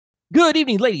Good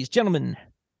evening, ladies, gentlemen,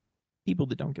 people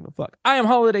that don't give a fuck. I am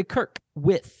Holiday Kirk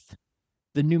with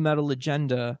the New Metal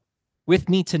Agenda. With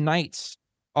me tonight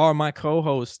are my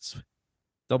co-hosts,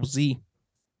 Double Z,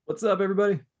 What's up,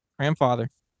 everybody? Grandfather,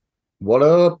 What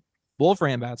up? Wolf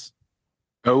Rambats,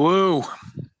 Hello.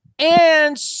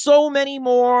 and so many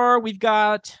more. We've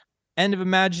got End of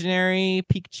Imaginary,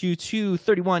 Pikachu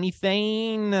 231,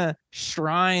 Ethane,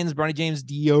 Shrines, Bronny James,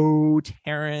 Dio,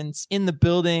 Terrence in the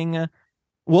building.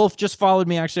 Wolf just followed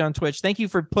me actually on Twitch. Thank you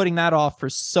for putting that off for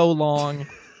so long.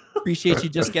 Appreciate you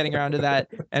just getting around to that.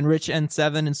 And Rich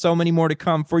N7 and so many more to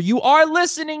come. For you are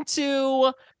listening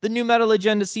to the New Metal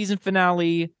Agenda season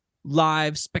finale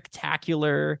live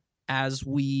spectacular as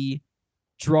we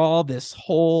draw this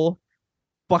whole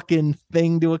fucking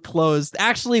thing to a close.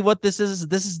 Actually, what this is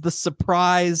the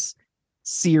surprise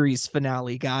series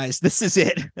finale, guys. This is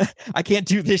it. I can't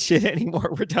do this shit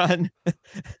anymore. We're done.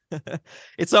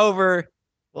 It's over.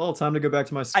 Well, time to go back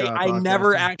to my Scott I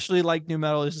never podcasting. actually liked new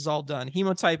metal. This is all done.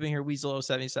 Hemotyping here, Weasel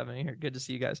 077 here. Good to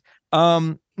see you guys.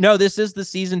 No, this is the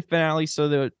season finale.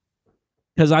 So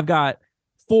because I've got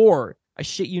four, I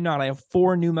shit you not, I have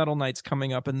 4 new metal nights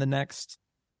coming up in the next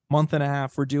month and a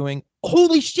half. We're doing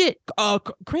holy shit.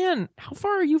 Cran, how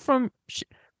far are you from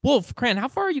Wolf? Cran, how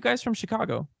far are you guys from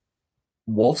Chicago?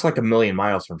 Wolf's like a million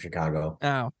miles from Chicago.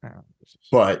 Oh.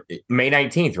 But May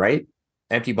 19th, right?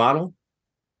 Empty bottle?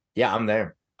 Yeah, I'm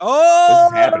there. Oh,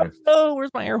 This is happening. Oh, where's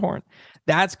my air horn?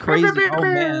 That's crazy. Oh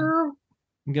man.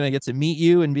 I'm gonna get to meet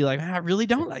you and be like, I really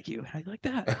don't like you. How do you like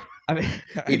that? I mean,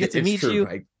 I get to It's meet true, you.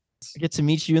 right? I get to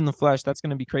meet you in the flesh. That's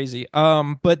gonna be crazy.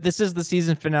 But this is the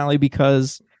season finale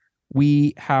because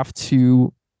we have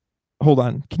to hold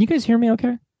on. Can you guys hear me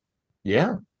okay?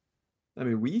 Yeah. I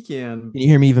mean, we can. Can you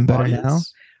hear me even better now?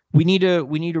 audience. We need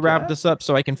to wrap Yeah. this up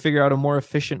so I can figure out a more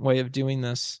efficient way of doing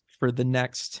this for the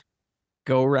next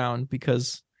go around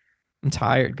because I'm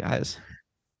tired, guys.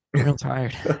 I'm real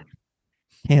tired.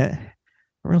 Yeah,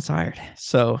 I'm real tired.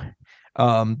 So,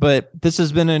 but this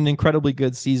has been an incredibly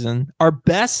good season.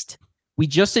 We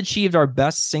just achieved our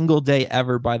best single day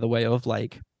ever, by the way, of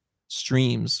like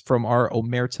streams from our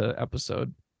Omerta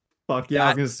episode. Fuck yeah, I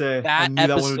was gonna say. I that knew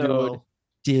that one would do episode well.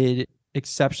 Did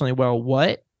exceptionally well.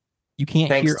 What? You can't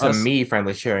Thanks hear to us. me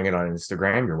finally sharing it on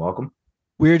Instagram. You're welcome.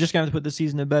 We're just going to put the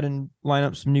season to bed and line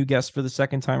up some new guests for the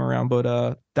second time around.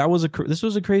 But this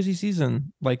was a crazy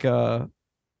season. Like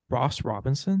Ross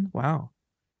Robinson. Wow.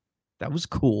 That was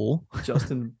cool.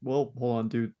 Justin, well, hold on,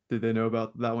 dude. Did they know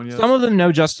about that one yet? Some of them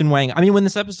know Justin Wang. I mean, when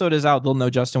this episode is out, they'll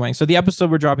know Justin Wang. So the episode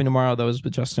we're dropping tomorrow, though, is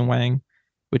with Justin Wang,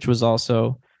 which was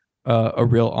also a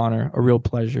real honor, a real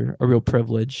pleasure, a real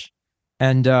privilege.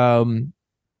 And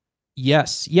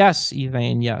yes,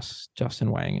 Elaine, yes,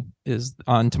 Justin Wang is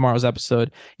on tomorrow's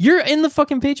episode. You're in the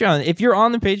fucking Patreon. If you're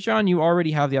on the Patreon, you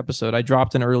already have the episode. I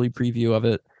dropped an early preview of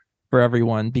it for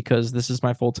everyone because this is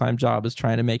my full-time job, is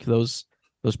trying to make those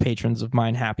patrons of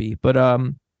mine happy. But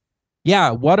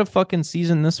yeah, what a fucking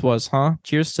season this was, huh?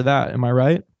 Cheers to that. Am I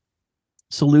right?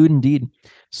 Salute indeed.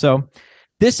 So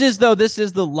this is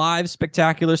the live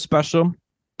spectacular special.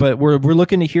 But we're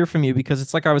looking to hear from you because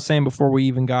it's like I was saying before we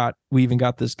even got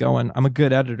this going. I'm a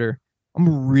good editor. I'm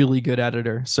a really good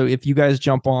editor. So if you guys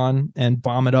jump on and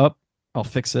bomb it up, I'll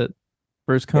fix it.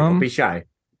 First Yeah, don't come, be shy.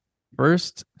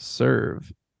 first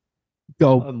serve.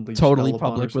 Go Unleash totally hell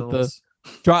upon public with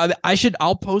ourselves.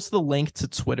 I'll post the link to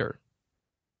Twitter.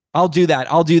 I'll do that.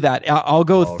 I'll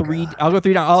go Oh, three. God. I'll go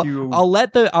 3 down. To- I'll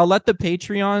let the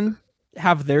Patreon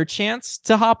have their chance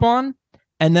to hop on,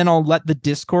 and then I'll let the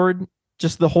Discord,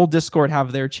 just the whole Discord,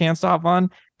 have their chance to hop on,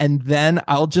 and then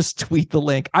I'll just tweet the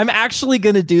link. I'm actually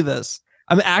gonna do this.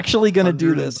 I'll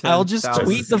just 110,000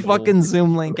 tweet the people. fucking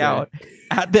Zoom link Okay. out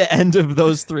at the end of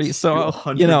those 3. So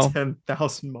you know,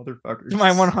 110,000 motherfuckers. to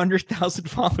my 100,000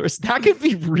 followers, that could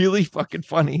be really fucking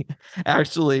funny.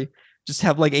 Actually, just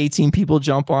have like 18 people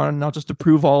jump on, and I'll just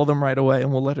approve all of them right away,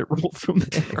 and we'll let it roll from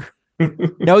there.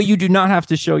 No, you do not have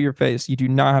to show your face. You do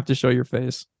not have to show your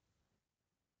face.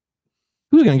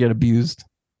 Who's gonna get abused?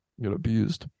 Get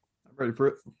abused. I'm ready for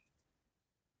it.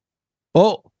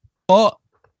 Oh,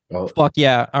 Oh, fuck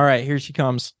yeah! All right, here she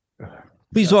comes.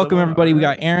 Please That's welcome the one, everybody. We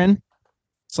alright. got Aaron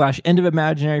 / End of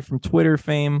Imaginary from Twitter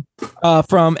fame,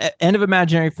 from End of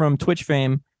Imaginary from Twitch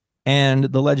fame, and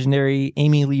the legendary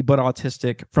Amy Lee but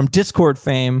autistic from Discord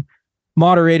fame,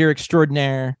 moderator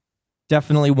extraordinaire,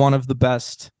 definitely one of the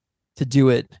best to do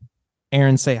it.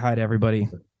 Aaron, say hi to everybody.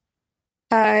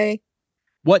 Hi.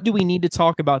 What do we need to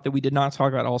talk about that we did not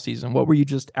talk about all season? What were you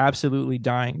just absolutely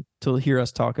dying to hear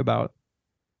us talk about?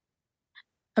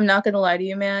 I'm not gonna lie to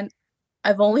you, man.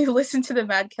 I've only listened to the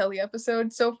Mad Kelly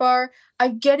episode so far.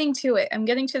 I'm getting to it. I'm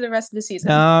getting to the rest of the season.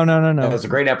 No. That was a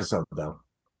great episode, though.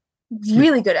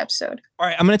 Really good episode. All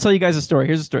right, I'm going to tell you guys a story.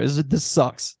 Here's a story. This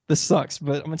sucks. But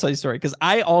I'm going to tell you a story because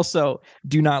I also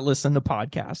do not listen to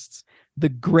podcasts. The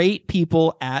great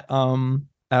people at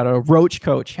a Roach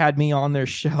Coach had me on their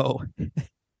show.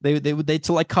 they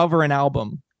to like cover an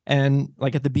album, and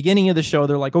like at the beginning of the show,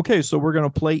 they're like, okay, so we're going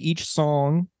to play each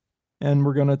song, and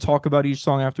we're going to talk about each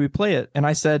song after we play it. And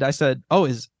I said, oh,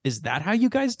 is that how you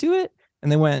guys do it? And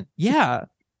they went, yeah.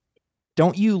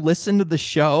 Don't you listen to the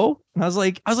show? And I was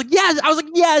like,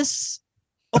 yes.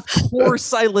 Of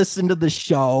course I listen to the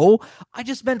show. I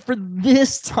just meant for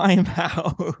this time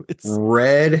out.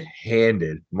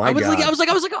 Red-handed. My God. I was like,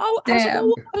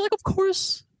 Damn.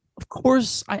 of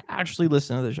course I actually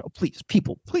listen to the show. Please,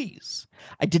 people, please.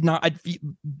 I did not.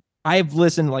 I've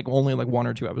listened like only like 1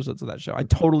 or 2 episodes of that show. I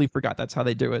totally forgot that's how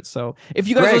they do it. So if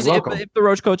you guys listen, if the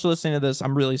Roach Coach are listening to this,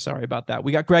 I'm really sorry about that.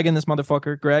 We got Greg in this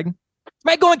motherfucker. Greg,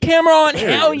 Greg going camera on.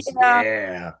 Hell yeah.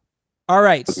 Yeah. All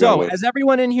right. So as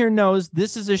everyone in here knows,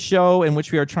 this is a show in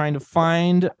which we are trying to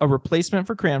find a replacement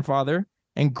for Grandfather.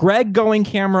 And Greg going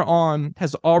camera on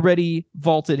has already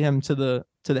vaulted him to the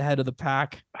head of the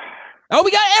pack. Oh,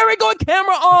 we got Eric going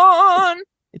camera on.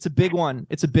 It's a big one.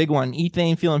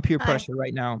 Ethane feeling peer pressure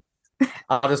right now.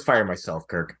 I'll just fire myself,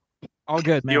 Kirk. All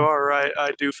good, man. You are right.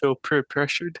 I do feel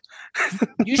pressured.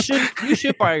 You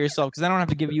should fire yourself because I don't have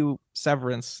to give you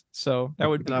severance. So that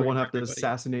would be. And I great won't for have to everybody.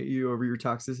 assassinate you over your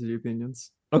toxicity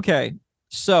opinions. Okay,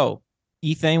 so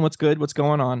Ethane, what's good? What's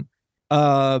going on?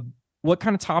 What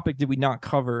kind of topic did we not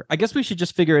cover? I guess we should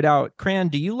just figure it out. Cran,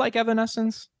 do you like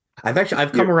Evanescence?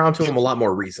 I've come around to him a lot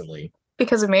more recently.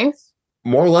 Because of me?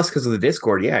 More or less because of the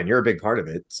Discord, yeah, and you're a big part of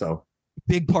it. So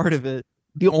Big part of it.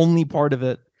 The only part of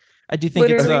it. I do think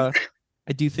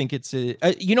it's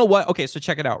you know what? Okay, so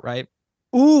check it out, right?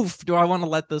 Oof, do I want to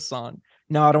let this on?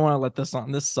 No, I don't want to let this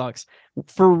on. This sucks.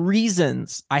 For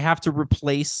reasons, I have to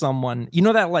replace someone. You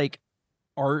know that like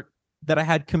art that I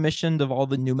had commissioned of all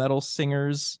the new metal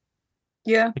singers?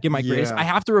 Yeah. Like in my grace. I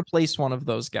have to replace one of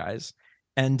those guys.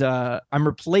 And I'm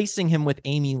replacing him with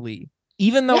Amy Lee.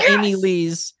 Even though Amy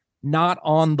Lee's not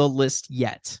on the list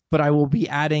yet, but I will be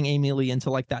adding Amy Lee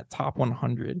into like that top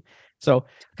 100. So,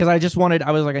 because I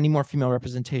was like, I need more female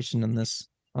representation on this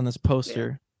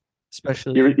poster,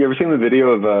 especially. You ever seen the video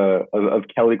of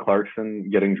Kelly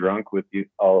Clarkson getting drunk with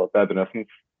all of Evanescence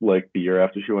like the year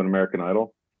after she won American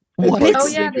Idol? What? Oh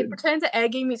yeah, they pretended to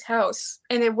egg Amy's house,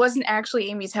 and it wasn't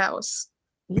actually Amy's house.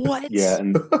 What? Yeah,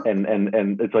 and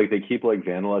it's like they keep like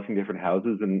vandalizing different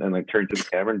houses and like turn to the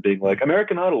camera and being like,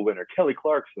 American Idol winner Kelly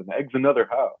Clarkson eggs another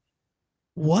house.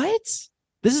 What?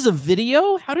 This is a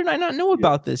video? How did I not know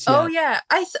about this yet? Oh yeah,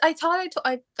 I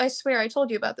swear I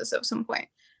told you about this at some point.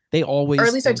 They always, or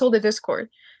at least I told the Discord.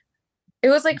 It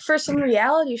was like for some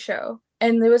reality show,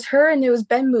 and it was her and it was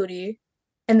Ben Moody,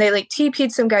 and they like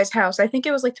TP'd some guy's house. I think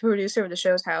it was like the producer of the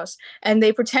show's house, and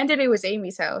they pretended it was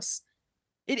Amy's house.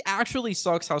 It actually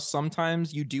sucks how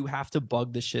sometimes you do have to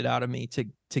bug the shit out of me to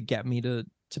get me to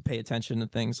pay attention to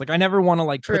things. Like I never want to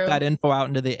like put that info out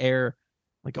into the air.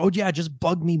 Like, oh yeah, just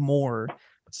bug me more.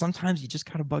 But sometimes you just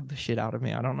gotta bug the shit out of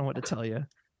me. I don't know what to tell you.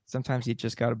 Sometimes you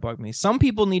just gotta bug me. Some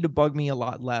people need to bug me a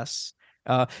lot less.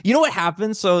 You know what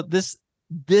happened? So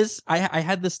I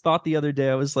had this thought the other day.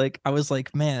 I was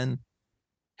like, man,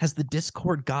 has the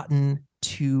Discord gotten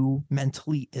too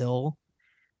mentally ill?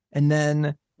 And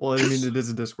then Well, I mean, it is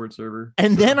a Discord server.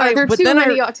 And then there are too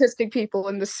many autistic people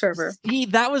in this server. See,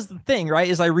 that was the thing, right?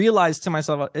 Is I realized to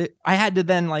myself, I had to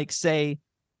then like say,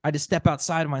 I had to step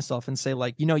outside of myself and say,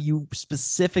 like, you know, you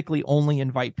specifically only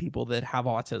invite people that have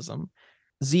autism.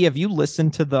 Z, have you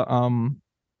listened to the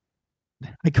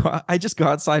I just go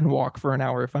outside and walk for an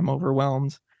hour if I'm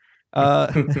overwhelmed.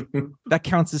 That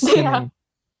counts as sinning.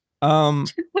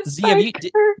 Z,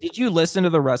 did you listen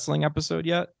to the wrestling episode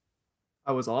yet?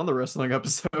 I was on the wrestling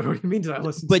episode. What do you mean did I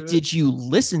listen to it? But did you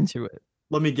listen to it?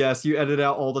 Let me guess. You edit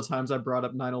out all the times I brought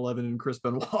up 9/11 and Chris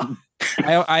Benoit.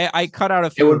 I cut out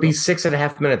a few. It would be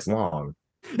 6.5 minutes long.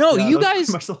 No, Yeah, you that's guys.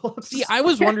 pretty much all I'm See, I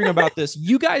was wondering about this.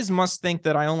 You guys must think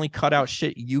that I only cut out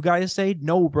shit you guys say.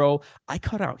 No, bro. I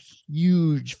cut out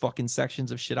huge fucking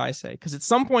sections of shit I say. Because at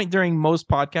some point during most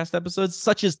podcast episodes,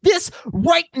 such as this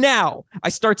right now, I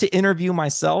start to interview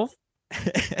myself.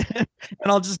 And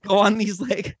I'll just go on these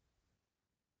like.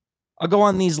 I'll go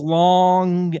on these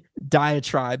long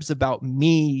diatribes about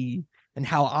me and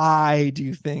how I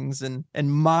do things and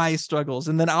my struggles.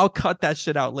 And then I'll cut that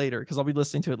shit out later because I'll be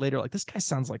listening to it later. Like, this guy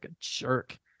sounds like a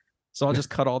jerk. So I'll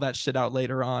just cut all that shit out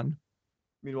later on.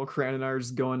 Meanwhile, Cran and I are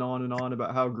just going on and on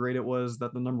about how great it was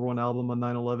that the #1 album on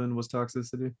 9/11 was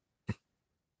Toxicity.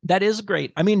 That is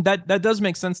great. I mean, that does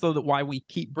make sense though, that why we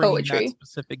keep bringing Poetry. that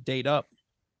specific date up.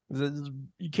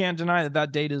 You can't deny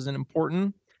that date is an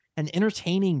important and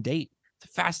entertaining date. It's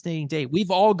a fascinating date.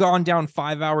 We've all gone down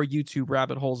 5-hour YouTube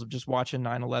rabbit holes of just watching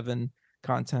 9/11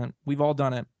 content. We've all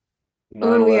done it.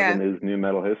 9/11 is new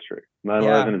metal history.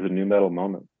 9/11 is a new metal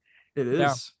moment. It is.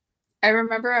 Yeah. I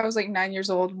remember I was like 9 years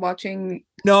old watching.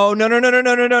 No.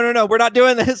 We're not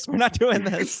doing this. We're not doing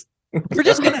this. We're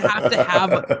just gonna have to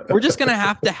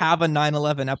have a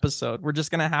 9/11 episode. We're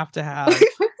just gonna have to have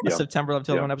a September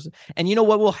 11th episode. And you know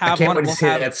what we'll have? I can't wait to we'll see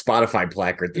have that Spotify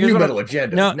placard. The Here's new what metal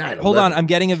agenda. no, 9/11. hold on. I'm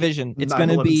getting a vision. It's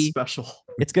gonna 9/11 be special.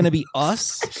 It's gonna be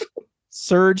us,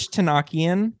 Serge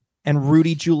Tanakian, and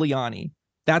Rudy Giuliani.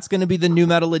 That's gonna be the new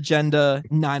metal agenda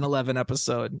 9/11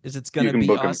 episode. It's gonna be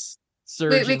us,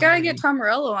 Serge. Wait, we and gotta Rudy. get Tom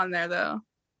Morello on there though.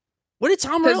 What did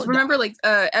Tom Because Morello? remember, like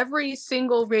every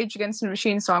single Rage Against the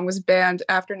Machine song was banned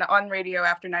on radio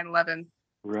after 9/11.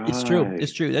 Right. It's true.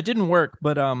 It's true. That didn't work,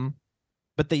 but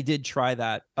they did try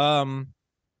that.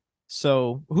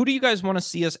 So who do you guys want to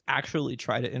see us actually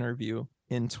try to interview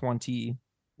in 2022?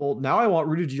 Well, now I want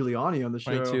Rudy Giuliani on the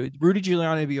show. Rudy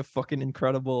Giuliani would be a fucking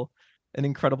incredible.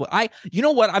 You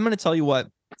know what? I'm going to tell you what.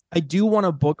 I do want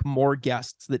to book more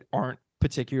guests that aren't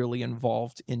particularly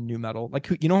involved in new metal. Like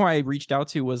who I reached out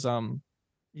to was Elon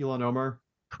Omar.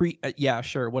 Yeah,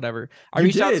 sure, whatever. You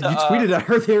tweeted at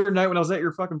her the other night when I was at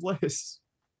your fucking place.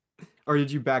 Or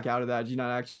did you back out of that? Did you not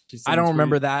actually see I don't the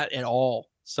remember tweet? that at all.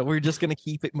 So we're just gonna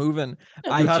keep it moving.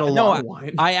 You had a lot of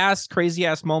wine. I asked Crazy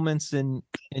Ass Moments in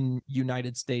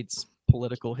United States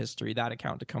political history, that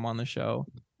account, to come on the show,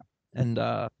 and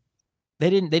they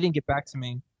didn't get back to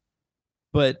me.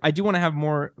 But I do want to have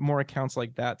more accounts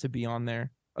like that to be on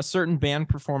there. A certain band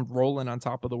performed Rollin' on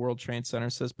top of the World Trade Center,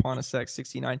 says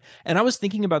Ponasec69. And I was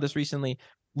thinking about this recently.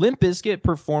 Limp Bizkit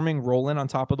performing Rollin' on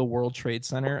top of the World Trade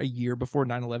Center a year before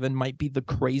 9/11 might be the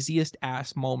craziest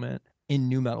ass moment in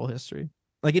new metal history.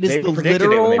 Like it is They the predicted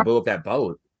literal. it when they blew up that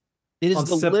boat. It is On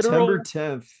the September literal.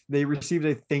 10th, they received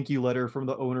a thank you letter from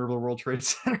the owner of the World Trade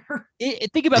Center.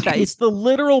 Think about that. It's the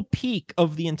literal peak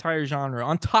of the entire genre.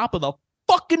 On top of the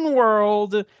fucking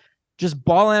world, just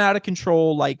balling out of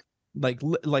control, like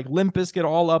Limp Bizkit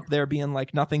all up there, being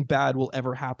like nothing bad will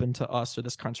ever happen to us or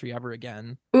this country ever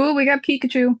again, Ooh, we got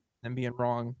Pikachu. and being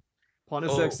wrong.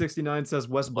 Ponasec69 says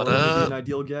Wes What Borland would be an up?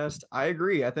 ideal guest. I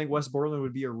agree. I think Wes Borland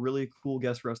would be a really cool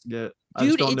guest for us to get. I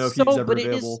Dude, just don't know if it's he's so- ever but it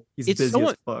is- available. He's it's busy so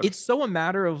as fuck. it's so a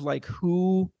matter of like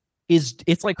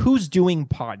it's like who's doing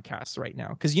podcasts right now,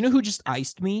 because you know who just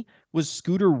iced me was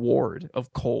Scooter Ward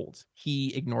of Cold.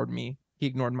 He ignored me. He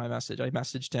ignored my message. I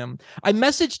messaged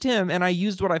him and I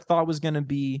used what I thought was going to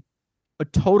be a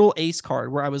total ace card,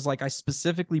 where I was like, I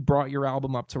specifically brought your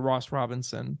album up to Ross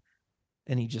Robinson,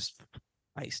 and he just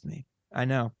iced me. I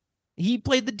know. He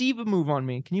played the diva move on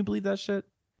me. Can you believe that shit?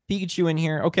 Pikachu in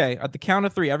here. Okay, at the count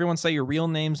of 3, everyone say your real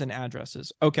names and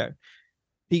addresses. Okay.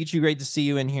 Pikachu, great to see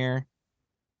you in here.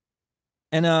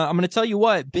 And I'm going to tell you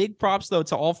what, big props, though,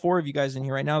 to all 4 of you guys in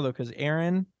here right now, though, because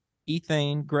Aaron,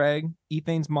 Ethane, Greg,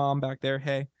 Ethane's mom back there,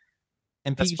 hey.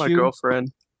 And That's Pikachu. my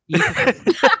girlfriend.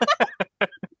 Ethan,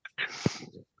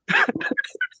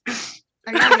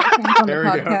 I gotta get him on the There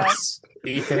we go. podcast.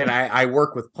 Ethan, I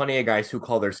work with plenty of guys who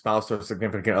call their spouse or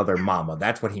significant other mama.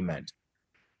 That's what he meant.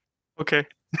 Okay.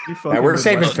 You Now fucking we're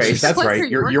saving Midwestern. face. That's What right. are you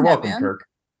You're working at, welcome, man? Kirk.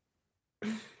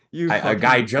 You A fucking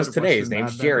guy just today, his Midwestern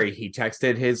name's madman. Jerry. He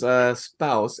texted his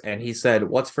spouse and he said,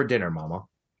 "What's for dinner, mama?"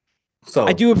 So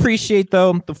I do appreciate,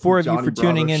 though, the 4 of you Johnny for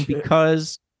tuning Bravo in, shit.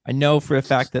 because I know for a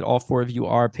fact that all 4 of you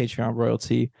are Patreon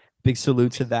royalty. Big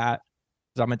salute to that.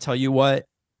 'Cause I'm going to tell you what,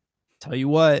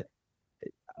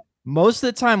 most of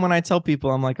the time when I tell people,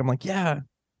 I'm like, yeah,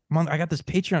 I got this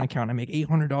Patreon account. I make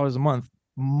 $800 a month.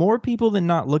 More people than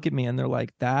not look at me and they're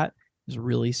like, that is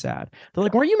really sad. They're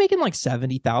like, weren't you making like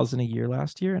 70,000 a year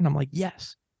last year? And I'm like,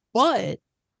 yes, but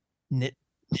now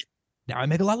I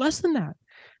make a lot less than that.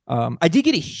 I did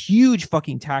get a huge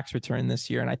fucking tax return this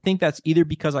year, and I think that's either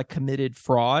because I committed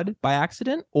fraud by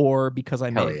accident or because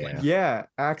I Hell made yeah. like Yeah,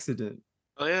 accident.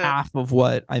 Oh yeah. half of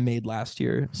what I made last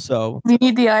year. So We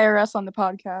need the IRS on the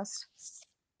podcast.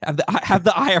 have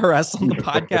the IRS on the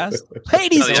podcast.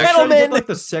 Ladies Oh, and yeah. Get gentlemen, like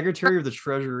the Secretary of the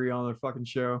Treasury on their fucking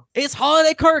show. it's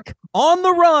Holiday Kirk on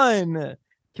the run.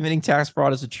 Committing tax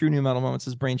fraud is a true new metal moment,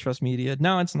 says Brain Trust Media.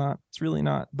 No, it's not. It's really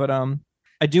not. But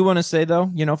I do want to say, though,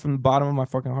 from the bottom of my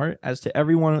fucking heart, as to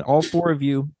everyone, all 4 of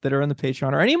you that are on the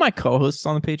Patreon, or any of my co-hosts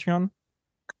on the Patreon,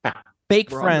 fake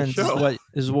We're on the friends show.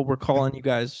 is what we're calling you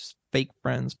guys. Just fake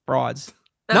friends, frauds.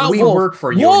 That's Not we Wolf. work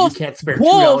for you. Wolf. And you can't spare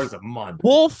Wolf. $2 a month.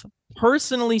 Wolf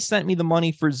personally sent me the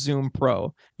money for Zoom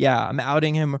Pro. Yeah, I'm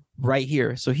outing him right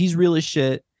here. So he's real as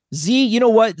shit. Z, you know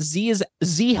what?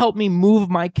 Z helped me move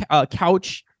my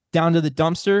couch down to the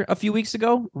dumpster a few weeks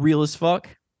ago. Real as fuck.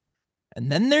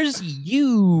 And then there's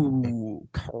you,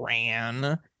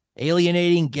 Cran,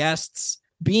 alienating guests,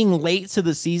 being late to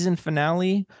the season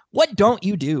finale. What don't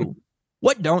you do?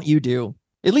 What don't you do?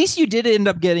 At least you did end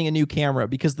up getting a new camera,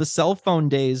 because the cell phone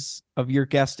days of your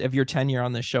tenure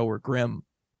on the show were grim.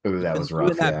 Ooh, that was You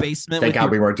rough. in that Yeah. basement. Thank with God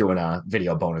your- we weren't doing a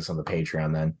video bonus on the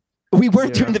Patreon then. We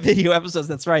weren't Yeah. doing the video episodes.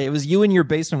 That's right. It was you in your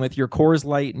basement with your Coors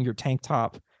Light and your tank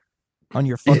top on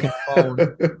your fucking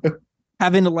phone,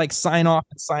 having to like sign off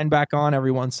and sign back on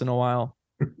every once in a while.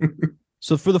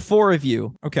 So for the four of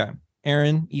you, okay,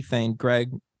 Aaron, Ethane,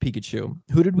 Greg, Pikachu,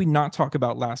 who did we not talk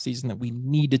about last season that we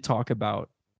need to talk about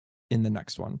in the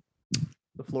next one?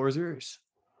 The floor is yours.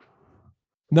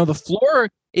 No, the floor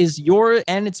is your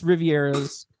and it's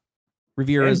Riviera's And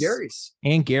Gary's.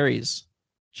 and Gary's.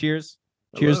 Cheers.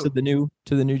 Cheers to Hello.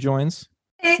 the new joins.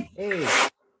 Hey,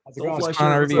 how's it going? Soulfly on,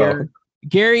 shirt, what's Riviera? up?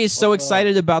 Gary is so What's up?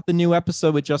 excited about the new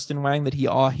episode with Justin Wang that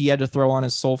he had to throw on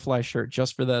his Soulfly shirt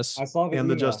just for this. I saw the And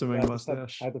the email. Justin Wing I had to put-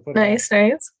 mustache. I had to put it on. Nice,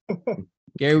 nice.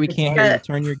 Gary, we can't hear you. Got it.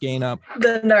 Turn your gain up.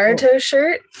 The Naruto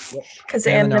shirt, Yep. because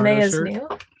And the anime Naruto is shirt. new.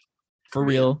 For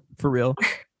real. For real.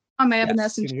 On my Yes.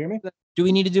 Evanescence. Can you hear me? Do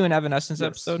we need to do an Evanescence Yes.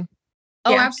 episode?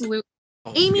 Oh, Yeah. absolutely.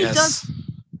 Amy does.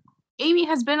 Amy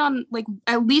has been on like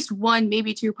at least one,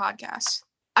 maybe two podcasts.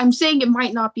 I'm saying it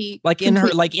might not be Like in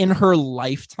her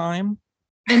lifetime?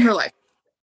 in her life.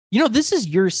 You know, this is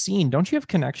your scene. Don't you have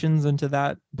connections into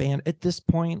that band at this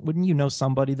point? Wouldn't you know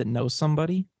somebody that knows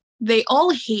somebody? They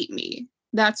all hate me.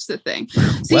 That's the thing.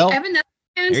 See, Well, Evanescence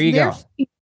fans, there you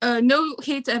they're no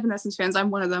hate to Evanescence fans. I'm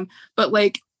one of them. But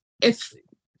like, if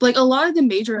like a lot of the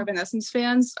major Evanescence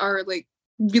fans are like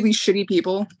really shitty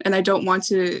people, and I don't want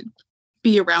to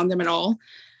be around them at all.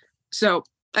 So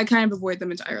I kind of avoid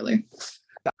them entirely.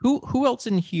 Who else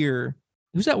in here?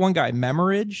 Who's that one guy?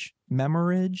 Memorage?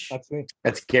 That's me.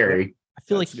 That's Gary. I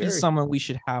feel like That's he's Gary. someone we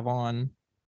should have on.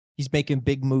 He's making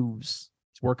big moves.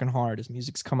 He's working hard. His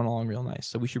music's coming along real nice.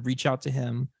 So we should reach out to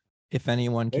him if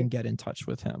anyone can Hey. get in touch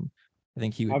with him. I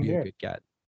think he would I'm be a here. good get.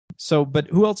 So, but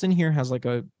who else in here has like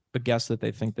a guest that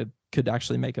they think that could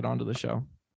actually make it onto the show?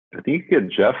 I think you could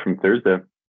get Jeff from Thursday.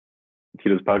 He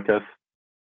does podcast.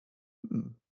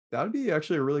 That would be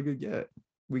actually a really good get.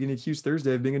 We can accuse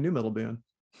Thursday of being a new metal band.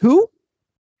 Who?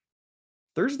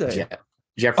 Thursday. Yeah.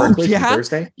 Jeff Oh, Berkeley yeah? from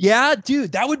Thursday. Yeah,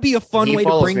 dude, that would be a fun He way to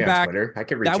follows bring me on back. Twitter. I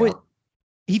could reach That would. out.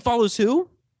 He follows who?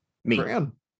 Me.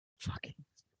 Fran. Fucking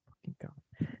God.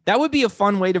 That would be a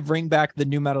fun way to bring back the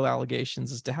new metal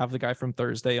allegations, is to have the guy from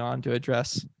Thursday on to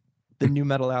address the new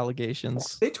metal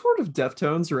allegations. They toured with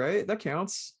Deftones, right? That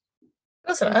counts.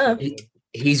 Close enough.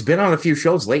 He's been on a few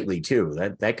shows lately too.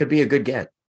 That could be a good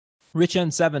get. Rich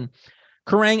N7.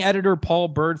 Kerrang editor Paul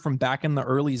Bird from back in the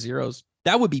early zeros.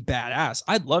 That would be badass.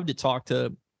 I'd love to talk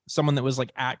to someone that was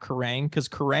like at Kerrang, because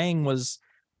Kerrang was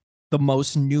the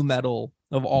most new metal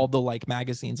of all the like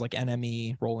magazines like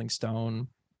NME, Rolling Stone,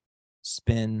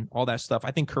 Spin, all that stuff.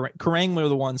 I think Kerrang were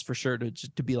the ones for sure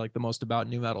to be like the most about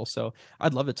new metal. So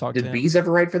I'd love to talk to Did him. Bees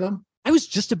ever write for them? I was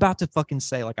just about to fucking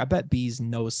say, like, I bet Bees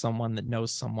knows someone that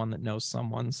knows someone that knows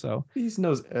someone. So He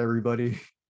knows everybody.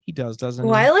 he does, doesn't A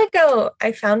he? while ago,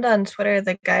 I found on Twitter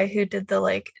the guy who did the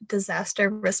like disaster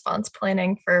response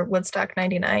planning for Woodstock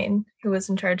 '99, who was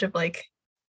in charge of like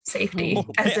safety Oh,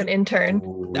 as man. an intern.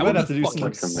 Ooh. That We would might have be to do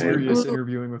fucking some amazing. serious Ooh.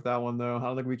 interviewing with that one, though. I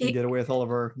don't think we can He- get away with all of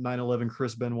our 9/11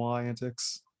 Chris Benoit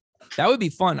antics. That would be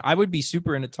fun. I would be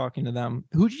super into talking to them.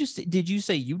 Who did you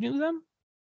say you knew them?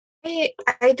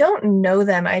 I don't know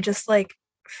them. I just like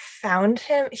found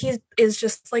him. He is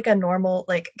just like a normal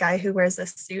like guy who wears a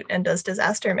suit and does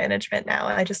disaster management now.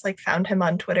 I just like found him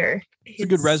on Twitter. It's a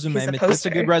good resume. He's a That's a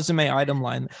good poster. resume item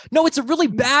line. No, it's a really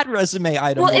bad resume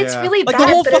item. Well, line. it's Yeah. really Like bad.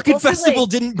 the whole but it's fucking also, festival like,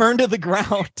 didn't burn to the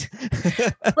ground.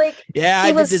 like Yeah, he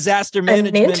I did was disaster an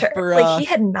management intern. for Like he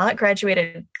had not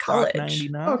graduated Rock college.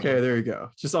 99. Okay, there you go.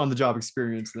 Just on the job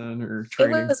experience then, or It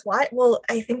training. was why. Well,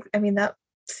 I mean that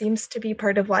seems to be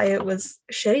part of why it was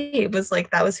shitty. It was like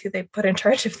that was who they put in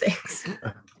charge of things.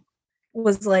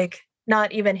 Was like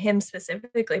not even him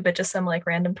specifically, but just some like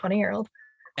random 20-year-old.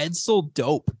 Edsel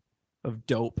Dope of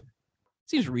Dope.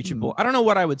 Seems reachable. I don't know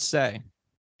what I would say.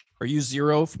 Are you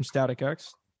Zero from Static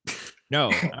X? No.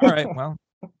 All right. Well,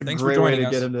 thanks for Great way joining to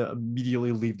us. get him to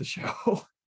immediately leave the show.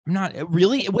 I'm not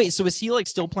really. Wait, so is he like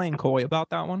still playing coy about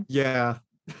that one? Yeah.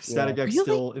 Static X Really?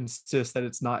 still insists that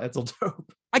it's not Edsel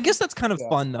Dope. I guess that's kind of Yeah.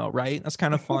 fun though, right? That's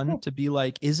kind of fun to be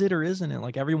like, is it or isn't it?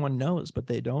 Like everyone knows, but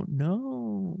they don't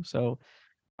know. So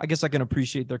I guess I can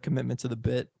appreciate their commitment to the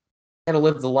bit. Gotta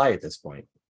live the lie at this point.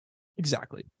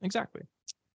 Exactly.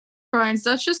 Shrines,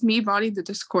 that's just me bodying the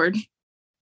Discord.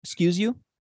 Excuse you.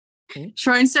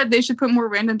 Shrine said they should put more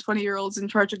random 20-year-olds in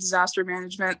charge of disaster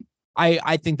management.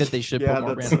 I think that they should Yeah, put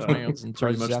more that's random 20-year-olds in charge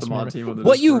pretty of much the disaster mod management. team of the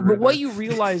What you Discord right what there. you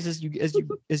realize as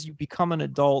you become an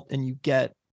adult and you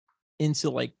get into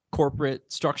like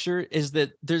corporate structure is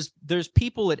that there's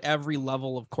people at every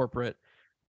level of corporate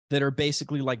that are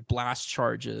basically like blast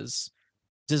charges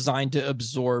designed to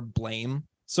absorb blame.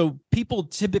 So people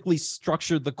typically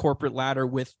structure the corporate ladder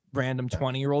with random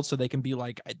 20-year-olds so they can be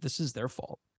like, this is their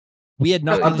fault. We had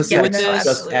nothing Not to the do yeah, with sense, no, this.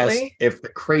 just as absolutely. if the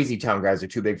Crazy Town guys are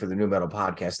too big for the New Metal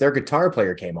podcast, their guitar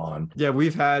player came on. Yeah,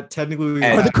 we've had technically. We've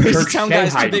And Are the had- Crazy Kirk Town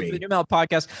guys too Shanghaied big me. for the New Metal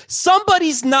podcast?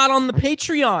 Somebody's not on the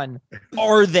Patreon.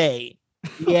 Are they?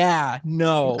 Yeah,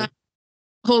 no.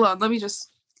 Hold on, let me just.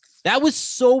 That was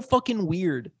so fucking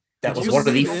weird. That Did was you one of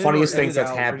the leave it in funniest or things edit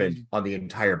that's out, or did happened you- on the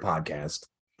entire podcast.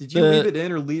 Did you The- leave it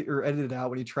in or edit it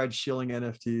out when he tried shilling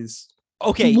NFTs?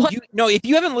 Okay, What? if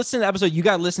you haven't listened to the episode, you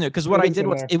gotta listen to it because what It I is did in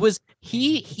was there. it was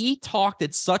he talked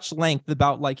at such length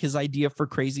about like his idea for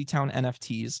Crazy Town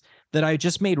NFTs that I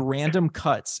just made random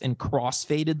cuts and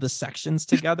crossfaded the sections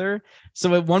together.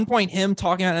 So at one point, him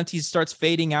talking about NFTs starts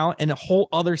fading out, and a whole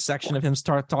other section of him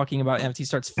start talking about NFTs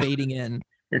starts fading in,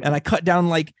 and I cut down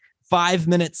like 5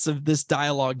 minutes of this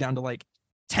dialogue down to like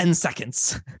 10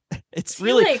 seconds. It's feel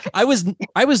really like- I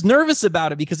was nervous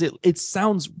about it because it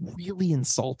sounds really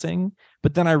insulting,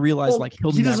 but then I realized Well, like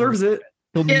he'll he never, deserves it.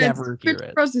 he'll Yeah, never hear Prince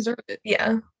it. Bros deserve it.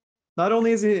 Yeah. Not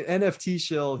only is he an NFT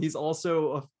shill, he's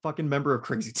also a fucking member of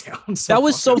Crazy Town. So That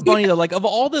was so fuck him. funny though. Like of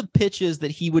all the pitches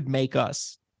that he would make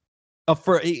us,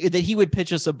 that he would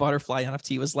pitch us a butterfly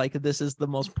NFT was like, this is the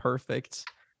most perfect.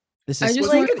 This I is just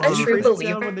Was he want- a on true Crazy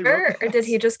Town when they wrote believer, or did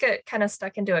he that? just get kind of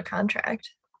stuck into a contract?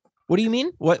 What do you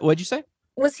mean? What'd you say?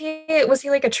 Was he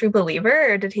like a true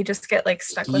believer, or did he just get like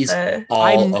stuck He's with a? all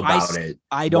I about s- it.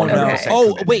 I don't know. 100% Oh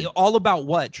committed. wait, all about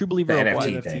what? True believer The of what?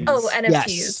 NFT thing. Oh,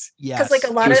 NFTs. Yes. Because like a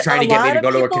yes. lot He was of trying to a get me lot to of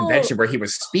go to a people- convention where he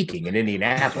was speaking in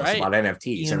Indianapolis right. about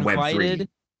NFTs and Web3.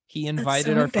 He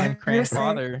invited so our friend embarrassing.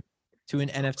 grandfather to an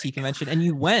NFT convention, and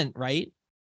you went, right?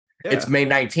 It's May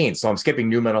 19th, so I'm skipping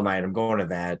New Metal Night. I'm going to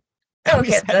that. Oh, Was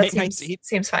okay, that that May seems 19th?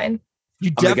 seems fine. You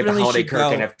I'm gonna get the definitely Holiday should Kirk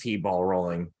go. NFT ball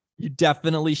rolling. You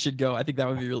definitely should go. I think that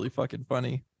would be really fucking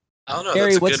funny. I don't know.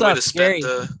 Gary, That's a what's good way up, to spend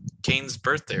Gary? Kane's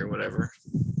birthday or whatever.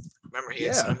 Remember, he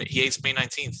hates May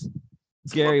 19th.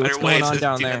 It's a Gary, lot what's better way going on to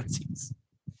down do there? NFTs.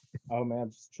 Oh man,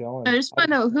 just chilling. I just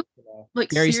want to know who, like,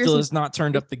 Gary still seriously- has not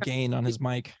turned up the gain on his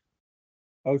mic.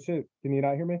 Oh shoot, can you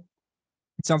not hear me?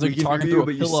 It sounds We like can you're talking hear through you, a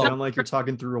but you pillow. sound like you're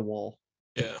talking through a wall.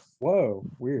 Yeah. Whoa,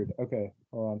 weird. Okay,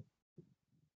 hold on.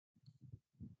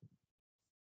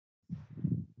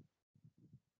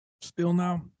 Still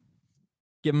now.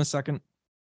 Give him a second.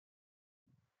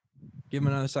 Give him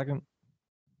another second.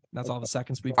 That's all the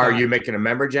seconds we've Are got. you making a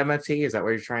member NFT? Is that what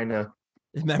you're trying to?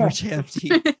 Remember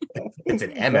JFT? It's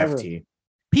an Never. MFT.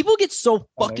 People get so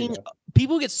Oh, there you fucking go.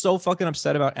 people get so fucking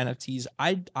upset about NFTs.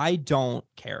 I don't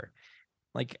care.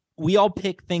 Like we all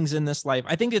pick things in this life.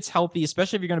 I think it's healthy,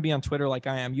 especially if you're going to be on Twitter like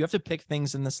I am. You have to pick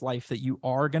things in this life that you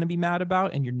are going to be mad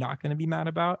about and you're not going to be mad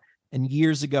about. And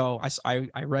years ago, I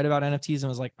read about NFTs and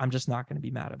was like, I'm just not going to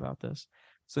be mad about this.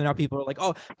 So now people are like,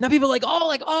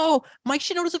 oh, Mike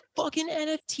Shinoda's a fucking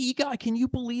NFT guy. Can you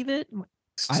believe it? I'm like,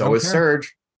 I So don't is care.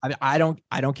 Surge. I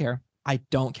don't care. I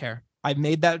don't care. I've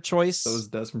made that choice. So is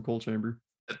Des from Coal Chamber.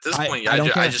 At this I- point, I I, don't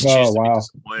ju- I care. just Oh, choose to be wow.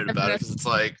 disappointed about it because it's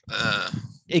like,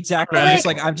 Exactly.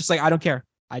 Like- I'm just like, I don't care.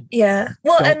 Yeah.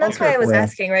 Well, Don't and that's why I was care.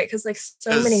 asking, right? Because like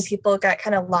so many 'Cause- people got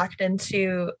kind of locked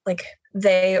into like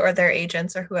they or their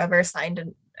agents or whoever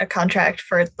signed a contract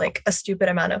for like a stupid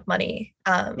amount of money.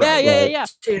 Yeah.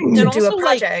 To And do also, a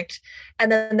like- project, and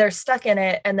then they're stuck in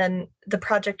it, and then the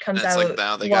project comes And it's like out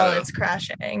now they while gotta- it's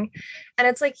crashing, and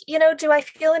it's like, do I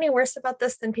feel any worse about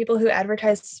this than people who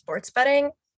advertise sports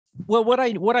betting? Well, what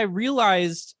I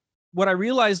realized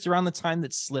around the time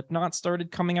that Slipknot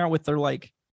started coming out with their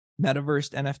like metaverse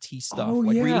NFT stuff. Oh,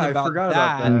 like yeah, reading I about forgot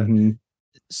that. about that. Mhm.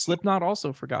 Slipknot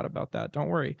also forgot about that. Don't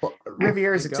worry. Well,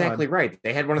 Riviera is Thank exactly God. right.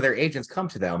 They had one of their agents come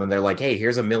to them and they're like, hey,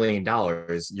 here's $1 million.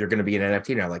 You're going to be an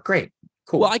NFT now. Like, great.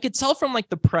 Cool. Well, I could tell from like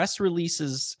the press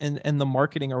releases and the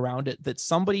marketing around it that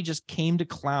somebody just came to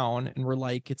clown and were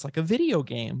like, it's like a video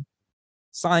game.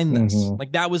 Sign this. Mhm.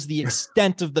 Like that was the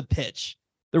extent of the pitch.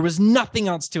 There was nothing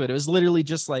else to it. It was literally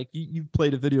just like you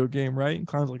played a video game, right? And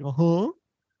clown's like, uh-huh.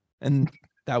 And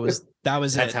that was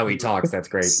That's it. how he talks. That's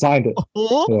great. Signed it.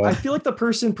 Uh-huh. Yeah. I feel like the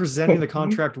person presenting the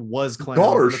contract was Clown. and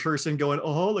The Gosh. person going,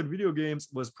 oh, like video games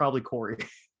was probably Corey.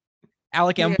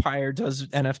 Alec Yeah. Empire does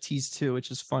NFTs too, which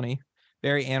is funny.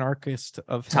 Very anarchist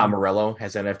of him. Tom Morello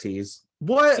has NFTs.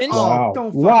 What? Finch- Oh, Wow.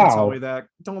 don't fucking tell Wow. me that.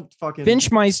 Don't fucking.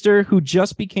 Finchmeister, who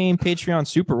just became Patreon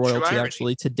super royalty irony.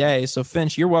 actually today. So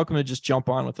Finch, you're welcome to just jump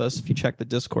on with us. If you check the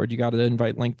Discord, you got an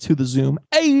invite link to the Zoom.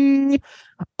 Hey,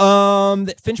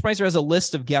 Finchmeister has a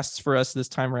list of guests for us this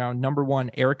time around. Number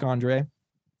 1, Eric Andre.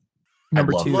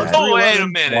 Number love 2. that. Oh, wait a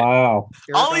minute. Wow.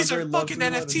 Eric All these Andre are loves fucking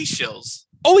 311. NFT shills.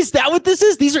 Oh, is that what this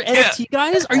is? These are NFT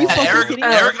guys? Are you Yeah, fucking Eric, kidding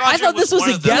me? Eric I Andre thought this was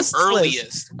one a of the guest list.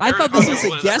 earliest. I Eric thought this Andre was a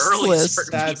one of the guest earliest list.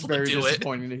 for That's people to very do it.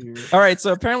 disappointing to hear. All right,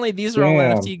 so apparently these are all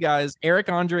Damn. NFT guys: Eric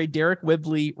Andre, Derek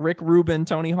Whibley, Rick Rubin,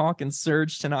 Tony Hawk, and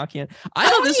Serge Tanakian. I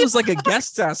thought this was like a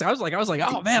guest test. I was like, oh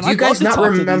man, Do you I'd love guys to not talk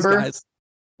to these remember guys.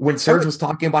 When Serge was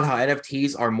talking about how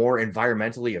NFTs are more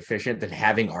environmentally efficient than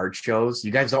having art shows?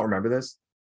 You guys don't remember this?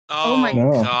 Oh, my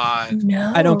No. God.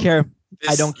 No. I don't care.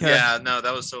 I This- don't care. Yeah, no,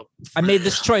 that was so. I made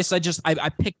this choice. I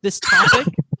picked this topic,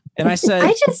 and I said,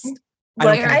 I just I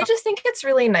don't like care. I just think it's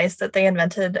really nice that they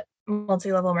invented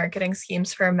multi-level marketing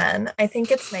schemes for men. I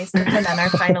think it's nice that the men are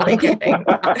finally getting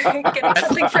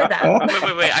something for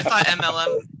them. Wait. I thought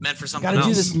MLM meant for something "Got to else.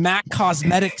 do this MAC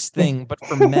Cosmetics thing, but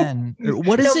for men."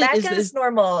 What is No, it? MAC Is is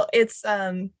normal. It's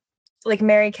like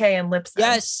Mary Kay and Lip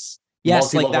Sense.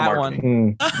 yes, like Multi-level that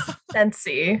marketing. one.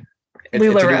 Scentsy. It's a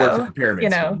good word LuLaRoe, for pyramid you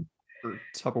know. scheme. Or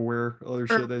Tupperware, other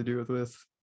shit they do it with.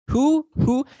 Who?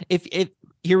 If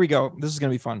here we go. This is gonna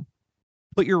be fun.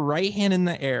 Put your right hand in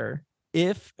the air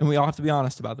if, and we all have to be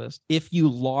honest about this, if you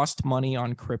lost money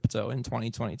on crypto in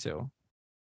 2022.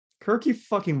 Kirk, you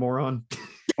fucking moron.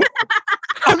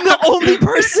 I'm the only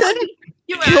person.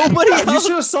 Nobody You else.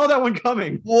 should have saw that one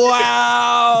coming.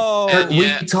 Wow. Kirk,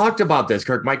 Yeah. we talked about this,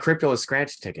 Kirk. My crypto is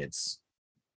scratch tickets.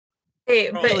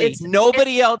 Hey, but Really, it's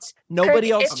nobody else Kirk,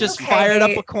 else it's just okay. fired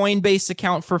up a Coinbase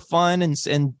account for fun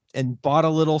and bought a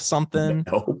little something.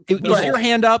 No. Is Look, your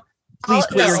hand up? Please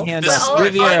put your no, hand but up. I'll-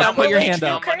 Riviera, I'll put your let hand you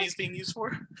up. know. money is being used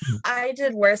for. I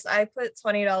did worse. I put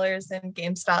 $20 in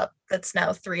GameStop. That's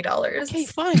now $3. Okay,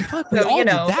 fine. Fuck, we So, all you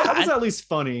did know, That was that. at least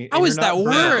funny. How and is you're not that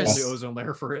burning a hole in worse? The ozone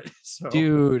layer for it. So.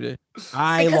 Dude,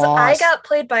 I Because lost. I got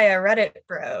played by a Reddit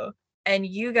bro, and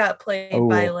you got played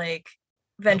by Oh. like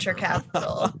venture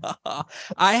capital.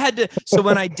 I had to. So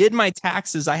when I did my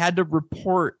taxes, I had to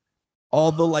report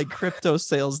all the like crypto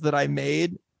sales that I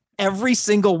made, every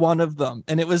single one of them,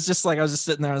 and it was just like I was just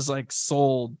sitting there. I was like,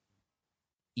 sold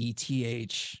ETH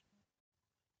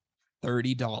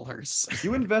 $30.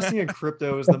 You investing in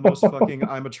crypto is the most fucking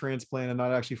I'm a transplant and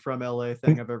not actually from LA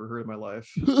thing I've ever heard in my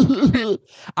life.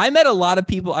 I met a lot of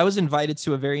people. I was invited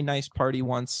to a very nice party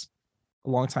once a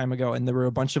long time ago, and there were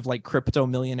a bunch of like crypto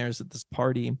millionaires at this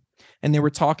party, and they were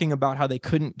talking about how they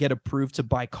couldn't get approved to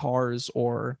buy cars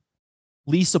or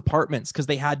lease apartments because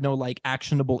they had no like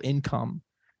actionable income,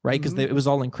 right? Because it was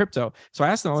all in crypto. So I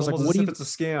asked them, I was like, almost what as do if you it's a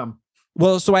scam.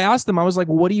 well, so I asked them, I was like,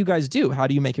 well, what do you guys do? How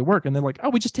do you make it work? And they're like, oh,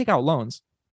 we just take out loans.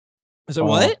 I said, Wow.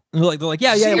 what? And they're like,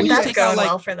 yeah, we just That's take out going like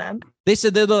well for them. they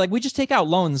said they're like, we just take out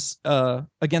loans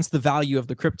against the value of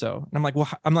the crypto. And I'm like, well,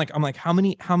 I'm like, how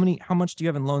much do you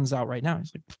have in loans out right now?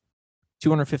 He's like,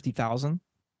 250,000.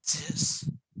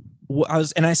 I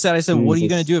said, what are you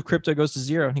gonna Jesus. do if crypto goes to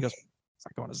zero? And he goes, it's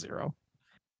not going to zero.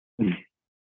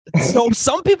 So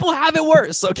some people have it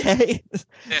worse, okay?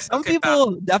 Yeah, Some okay,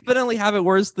 people definitely have it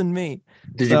worse than me.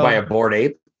 Did you So- buy a Bored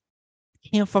Ape?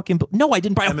 Can't fucking no, I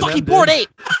didn't buy a Eminem fucking did. Bored Ape.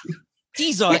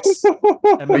 Jesus.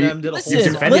 Eminem did a Listen, You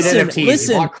whole defended listen, NFTs. You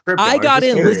listen. bought crypto. I was got just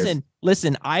in. curious.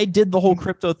 Listen. I did the whole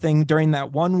crypto thing during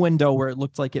that one window where it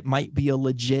looked like it might be a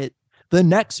legit, the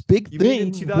next big You mean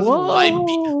in thing. 2011?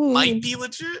 Whoa. Might be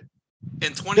legit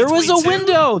in 2022. There was a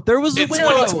window. There was a It's window.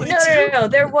 No, 2022.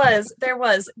 There was.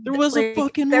 There was a Like,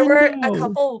 fucking There were window. a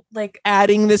couple like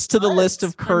Adding this to the list of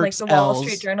months when, like Kirk's the Wall L's.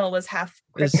 Street Journal was half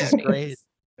This crypto is great. news.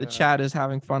 The Yeah. chat is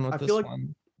having fun with I this feel like-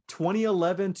 one.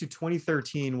 2011 to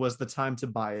 2013 was the time to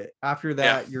buy it. After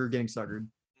that, you're getting suckered.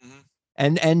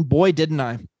 And boy, didn't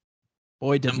I.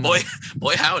 Boy, didn't And boy, I.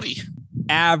 boy, howdy.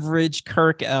 Average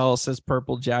Kirk L says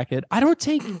Purple Jacket. I don't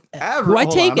take. Average. Do I hold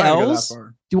on, take I'm not gonna go that L's?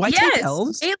 far. Do I Yes. take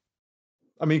L's?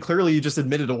 I mean, clearly you just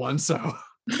admitted to one, so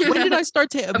When did I start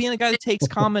being a guy that takes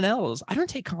common L's? I don't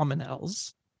take common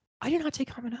L's. I do not take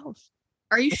common L's.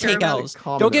 Are you I sure take about L's.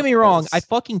 Common Don't get me wrong. L's. I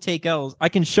fucking take L's. I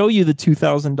can show you the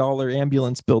 $2,000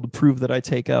 ambulance bill to prove that I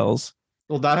take L's.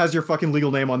 well, that has your fucking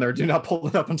legal name on there. Do not pull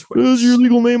it up on Twitter. Where's your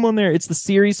legal name on there? It's the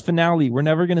series finale. We're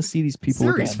never gonna see these people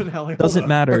Series again. finale. Hold Doesn't up.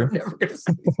 matter. We're never gonna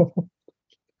see.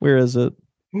 Where is it?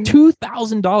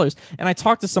 $2,000. And I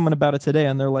talked to someone about it today,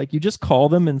 and they're like, you just call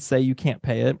them and say you can't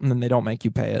pay it, and then they don't make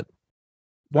you pay it.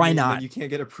 Why I mean, not? You can't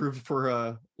get approved for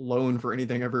a loan for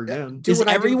anything ever again. Do Is what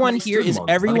I do with everyone my here? student Is loans.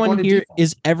 Let me go everyone into here? default.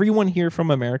 Is everyone here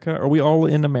from America? Are we all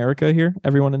in America here?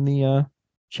 Everyone in the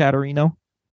chatterino?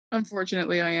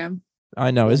 Unfortunately, I am.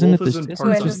 I know, Well, isn't it? Wolf is This, in isn't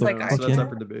parts it of just the them, so that's fucking- up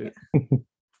for debate.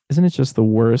 Isn't it just the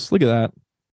worst? Look at that.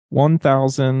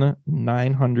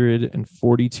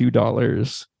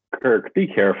 $1,942. Kirk, be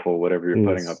careful whatever you're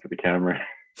putting Yes. up for the camera.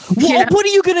 Well, what are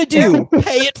you gonna do?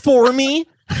 Pay it for me?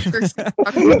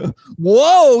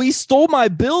 Whoa, he stole my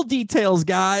bill details,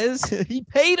 guys. He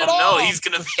paid it all. Oh no, he's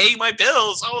gonna pay my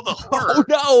bills. Oh, the horror. Oh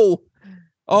no.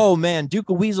 Oh man, Duke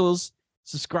of Weasels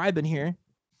subscribing here.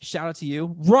 Shout out to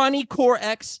you. Ronnie Core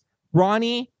X.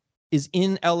 Ronnie is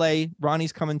in LA.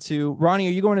 Ronnie's coming to. Ronnie,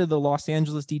 are you going to the Los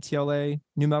Angeles DTLA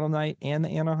New Metal Night and the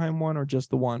Anaheim one, or just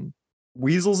the one?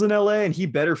 Weasel's in LA, and he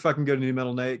better fucking go to New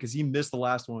Metal Night because he missed the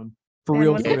last one. For Man,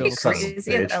 real, wouldn't for it be real.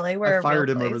 crazy if LA were I a real fired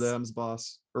him over place? them as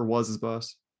boss, or was his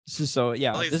boss. This is so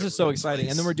yeah. LA's This a is so real exciting.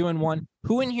 And then place. we're doing one.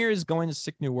 Who in here is going to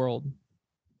Sick New World?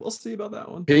 We'll see about that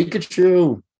one.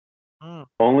 Pikachu.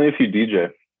 Only if you DJ.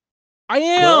 I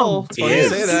am. Well, it's He funny you is.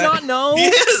 say Did you that. not know? He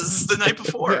is the night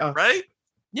before, Yeah. right?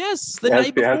 Yes, the It has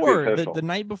night to be before. official. The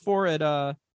night before at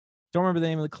don't remember the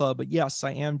name of the club, but yes,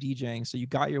 I am DJing. So you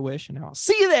got your wish, and I'll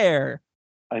see you there.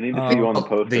 I need to see you on the Oh,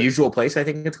 poster. the usual place, I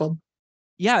think it's called.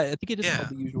 Yeah, I think it is called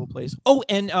the usual place. Oh,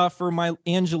 and for my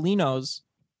Angelinos,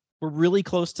 we're really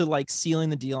close to like sealing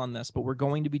the deal on this, but we're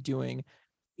going to be doing.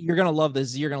 You're gonna love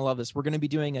this. You're gonna love this. We're gonna be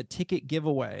doing a ticket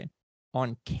giveaway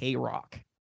on K Rock.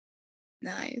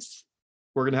 Nice.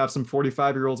 We're gonna have some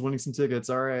 45-year-olds winning some tickets.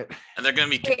 All right. And they're gonna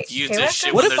be Wait, confused K-Rock as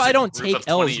shit. What when if there's I a don't group take of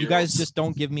L's? You guys 20-year-olds. just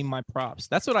don't give me my props.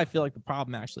 That's what I feel like the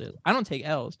problem actually is. I don't take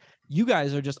L's. You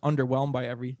guys are just underwhelmed by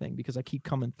everything because I keep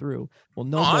coming through. Well,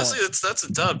 no, No, more. honestly, that's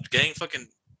a dub. Getting fucking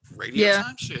radio Yeah.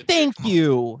 time shit. Thank Come on.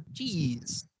 you.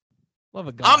 Jeez. Love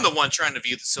a guy. I'm the one trying to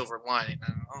view the silver lining. I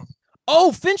don't know.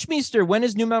 Oh, Finchmeister, when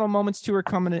is New Metal Moments tour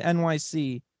coming to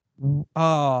NYC?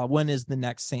 When is the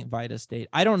next St. Vitus date?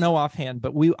 I don't know offhand,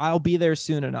 but I'll be there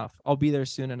soon enough. I'll be there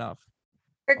soon enough.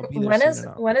 I'll be there When soon is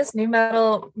enough. when is New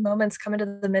Metal Moments coming to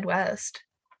the Midwest?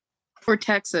 For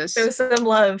Texas. Show some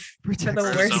love For for the Texas.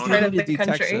 worst Arizona. part We of need the to do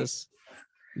country. Texas.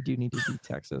 We do need to do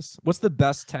Texas. What's the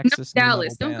best No, Texas? new metal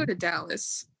Dallas. Don't go band? to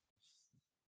Dallas.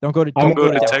 Don't go to. I'm Don't go to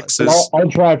gonna- Dallas. Texas. I'll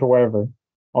drive wherever.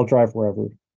 I'll drive wherever.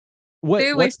 Stay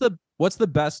away What's the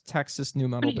best Texas new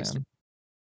metal Please. band?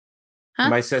 Huh?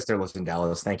 My sister lives in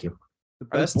Dallas. Thank you. The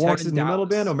I was best born Texas in new metal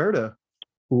Dallas. band, Omerta.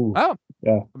 Ooh, Oh,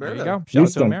 yeah. there you Omerta. go. Shout out to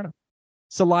Houston. Omerta.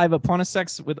 Saliva,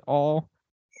 Ponasex with all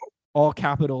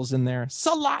capitals in there.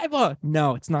 Saliva.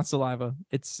 No, it's not saliva.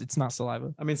 It's not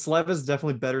saliva. I mean, Saliva is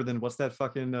definitely better than what's that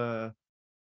fucking.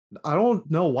 I don't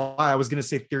know why I was gonna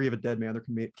say Theory of a Dead Man.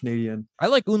 They're Canadian. I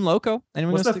like Un Loco.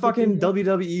 Anyone What's gonna that stick with fucking Un Loco?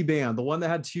 WWE band? The one that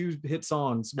had 2 hit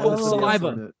songs. Oh, One with somebody else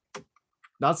Saliva. on it.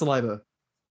 Not Saliva.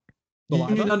 Saliva?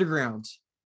 Union Underground.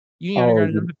 Union Oh,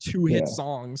 Underground the- have 2 hit yeah.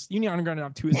 songs. Union Underground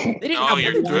have 2 hit. They didn't No, have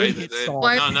you're one right. hit They- song.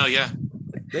 Why- No, yeah.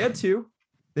 They had 2.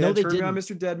 They No, had they Turn Me On didn't.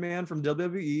 Mr. Dead Man from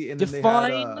WWE, and then Define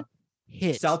they had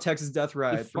hit. South Texas Death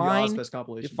Ride from the Define- Ozfest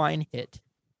compilation. Define hit.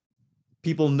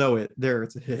 People know it. There,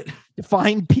 it's a hit.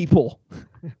 Define people.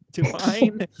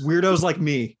 Define. Weirdos like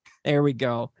me. There we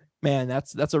go. Man,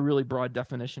 that's a really broad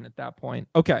definition at that point.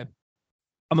 Okay.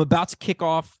 I'm about to kick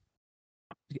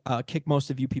most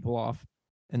of you people off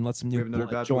and let some We new have another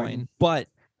blood batch join. waiting. But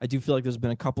I do feel like there's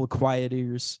been a couple of quiet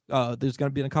ears. There's going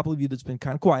to be a couple of you that's been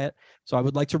kind of quiet. So I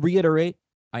would like to reiterate,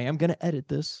 I am going to edit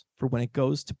this for when it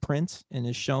goes to print and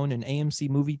is shown in AMC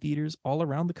movie theaters all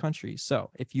around the country. So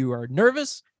if you are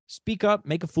nervous, speak up,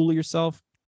 make a fool of yourself.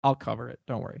 I'll cover it.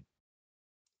 Don't worry.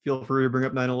 Feel free to bring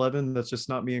up 9/11. That's just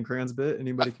not me and Kran's bit.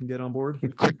 Anybody can get on board.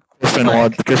 Chris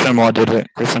Benoit did it.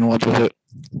 Chris Benoit did it.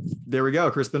 There we go.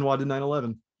 Chris Benoit did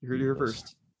 9/11. You heard it here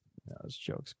first. Those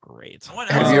jokes great. I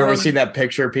wonder Have how- you ever seen that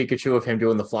picture of Pikachu of him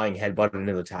doing the flying headbutt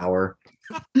into the tower?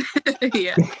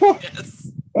 Yeah.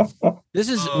 Yes. This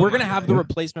is Oh we're gonna my have the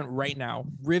replacement right now.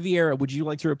 Riviera, would you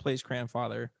like to replace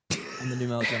Grandfather on the New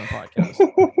Metal Channel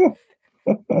podcast?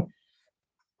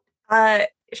 I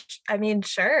mean,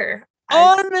 sure.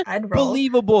 I'd roll.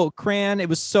 Unbelievable, Cran. It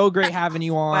was so great having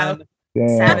you Wow. on. Damn.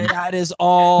 Savage. That is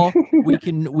all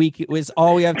is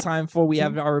all we have time for. We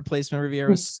have our replacement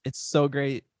Riviera. It's so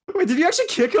great. Wait, did you actually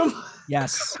kick him?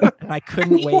 Yes. And I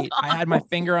couldn't wait. I had my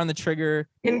finger on the trigger.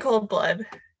 In cold blood.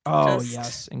 Oh Just-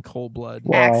 yes, in cold blood.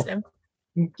 Wow. Axed him.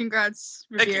 Congrats,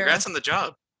 Hey, Riviera. congrats on the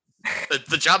job.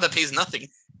 The job that pays nothing.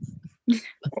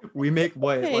 We make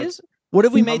what? Hey, Like, what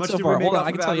have we How made much so did we far? make Hold on, off I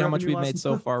of can tell you how ad much revenue we've made last so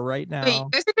month? far right now. Wait, you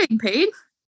guys are getting paid?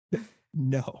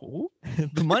 No,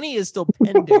 the money is still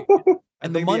pending.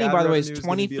 And the think the money, ad by the way, is revenue is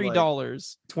gonna be, like,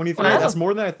 $23. 23. Wow. That's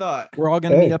more than I thought. We're all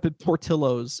gonna meet Hey. up at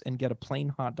Portillo's and get a plain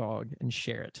hot dog and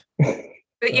share it.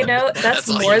 But you know, that's That's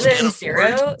all more you can than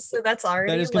afford. 0. So that's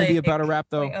already That is gonna be a like better wrap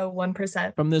though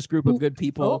 0.01%. from this group of good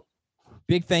people.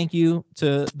 big thank you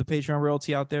to the Patreon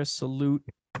royalty out there. Salute.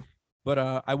 But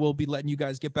I will be letting you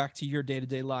guys get back to your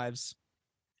day-to-day lives.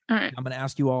 All right. I'm gonna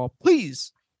ask you all,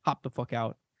 please hop the fuck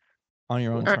out on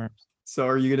your own All right. terms. So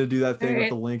are you gonna do that thing with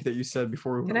Alright. the link that you said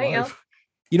before we Good went night, y'all. live?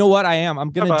 You know what? I am.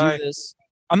 I'm gonna Bye-bye. do this.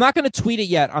 I'm not gonna tweet it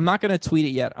yet. I'm not gonna tweet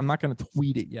it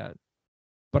yet.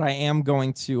 But I am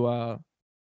going to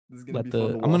This is gonna let be the fun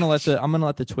to I'm gonna watch.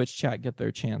 let the Twitch chat get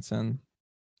their chance in.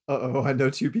 Uh-oh, I know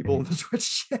 2 people in the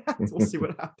Twitch chat. We'll see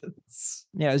what happens.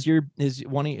 Yeah, is your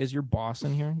boss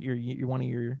in here? You're one of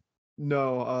your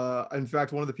No, in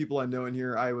fact, one of the people I know in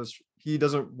here, he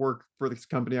doesn't work for this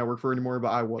company I work for anymore, but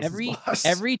I was his boss.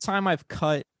 every time I've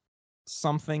cut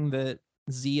something that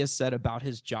Z has said about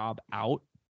his job out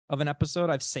of an episode,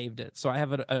 I've saved it. So I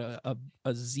have a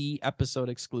Z episode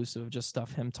exclusive, just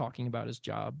stuff him talking about his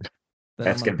job. that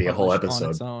That's I'm gonna be a whole publish on its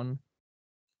episode. own.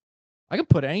 I can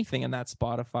put anything in that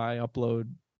Spotify upload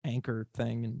anchor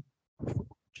thing and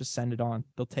just send it on.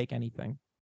 They'll take anything.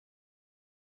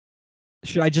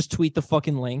 Should I just tweet the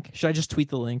fucking link? Should I just tweet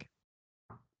the link?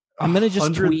 I'm gonna just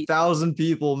tweet. 100,000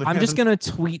 people, man. I'm just gonna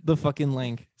tweet the fucking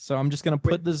link. So I'm just gonna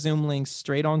put the Zoom link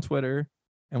straight on Twitter,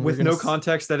 and with we're gonna no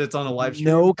context that it's on a live stream.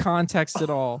 no context at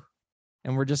all,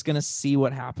 and we're just gonna see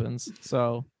what happens.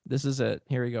 So this is it.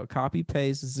 Here we go. Copy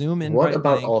paste. Zoom in. What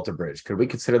about Alter Bridge? Could we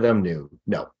consider them new?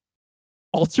 No.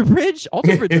 Alter Bridge?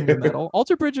 Alter Bridge or new metal?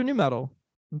 Alter Bridge or new metal?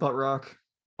 Butt Rock.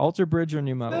 Alter Bridge or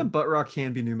new metal? Butt Rock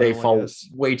can be new They metal. I fall guess.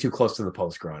 way too close to the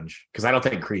post grunge because I don't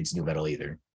think Creed's new metal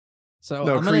either. So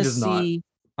No, I'm gonna Creed is not. see.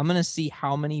 I'm gonna see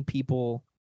how many people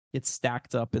get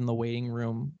stacked up in the waiting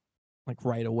room, like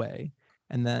right away,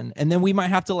 and then we might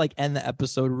have to like end the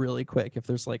episode really quick if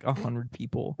there's like 100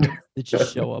 people that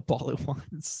just show up all at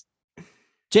once.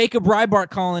 Jacob Rybart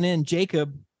calling in.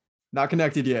 Jacob, Not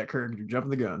connected yet, Kirk. You're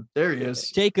jumping the gun. There he is.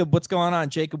 Jacob, what's going on?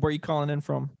 Jacob, where are you calling in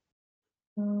from?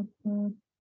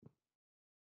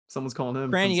 Someone's calling him.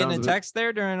 Fran, from you the getting a sounds of it. text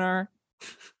there during our?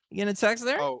 You getting a text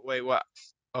there? Oh wait, what?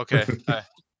 Okay. Jacob,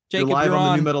 You're live you're on the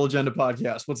on. New Metal Agenda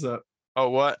podcast. What's up? Oh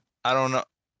what? I don't know.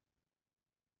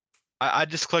 I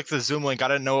just clicked the Zoom link. I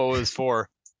didn't know what it was for.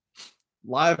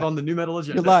 Live on the New Metal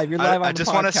Agenda. You're live. You're live on I the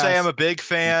just want to say I'm podcast. a big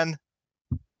fan.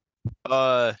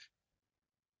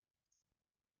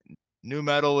 New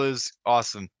metal is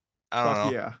awesome. I don't Fuck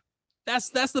know. yeah.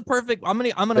 That's the perfect. I'm There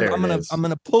it is.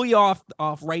 gonna pull you off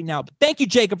right now. But thank you,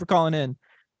 Jacob, for calling in.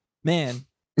 Man,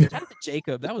 shout out to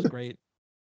Jacob. That was great.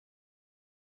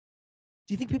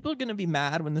 Do you think people are gonna be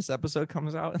mad when this episode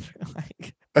comes out? And they're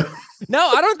like, no,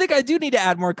 I don't think I do need to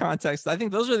add more context. I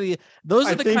think those are the I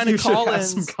kind think you of should add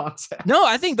call-ins. some context. No,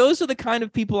 I think those are the kind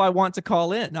of people I want to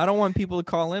call in. I don't want people to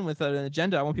call in with an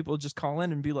agenda. I want people to just call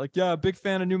in and be like, yeah, big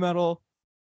fan of new metal.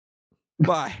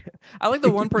 Bye. I like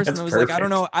the one person That's that was like, I don't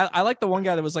perfect. know. I like the one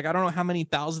guy that was like, I don't know how many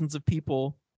thousands of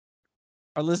people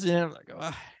are listening. I'm like,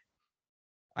 "Ugh."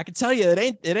 I can tell you it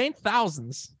ain't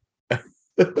thousands.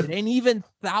 It ain't even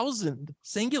thousand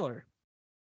singular.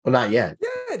 Well, not yet.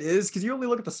 Yeah, it is because you only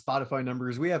look at the Spotify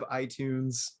numbers. We have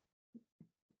iTunes.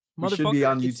 We should Motherfucker, be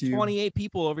on it's YouTube. 28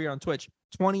 people over here on Twitch.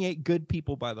 28 good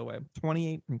people, by the way.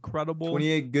 28 incredible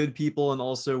 28 good people, and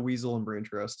also Weasel and Brain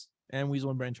Trust. and Weasel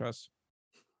and Brain Trust.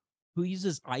 Who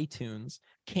uses iTunes?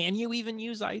 Can you even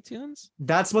use iTunes?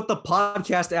 That's what the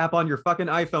podcast app on your fucking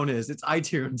iPhone is. It's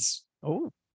iTunes.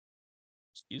 Oh,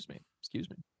 excuse me.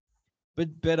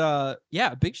 But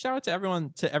yeah, big shout out to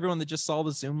everyone that just saw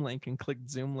the Zoom link and clicked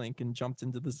Zoom link and jumped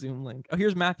into the Zoom link. Oh,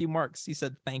 here's Matthew Marks. He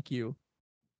said thank you.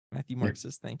 Matthew Marks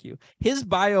says thank you. His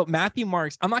bio, Matthew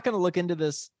Marks. I'm not going to look into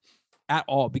this at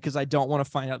all because I don't want to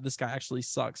find out this guy actually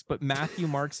sucks. But Matthew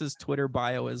Marks's Twitter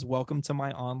bio is "Welcome to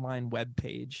my online web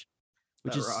page,"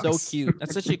 which That is rocks. so cute.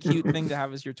 That's such a cute thing to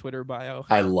have as your Twitter bio.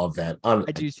 I love that. I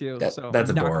do too. That- So that's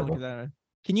I'm not gonna look adorable. at that.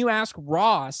 Can you ask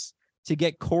Ross to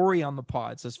get Corey on the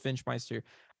pod? Says Finchmeister.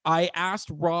 I asked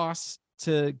Ross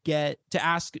to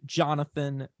ask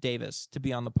Jonathan Davis to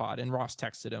be on the pod, and Ross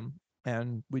texted him,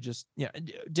 and we just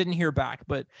didn't hear back.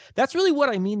 But that's really what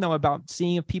I mean though about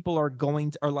seeing if people are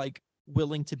like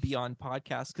willing to be on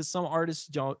podcasts, because some artists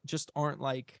aren't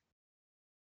like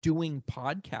doing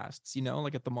podcasts,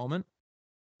 like at the moment.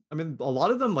 I mean, a lot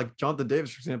of them, like Jonathan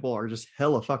Davis, for example, are just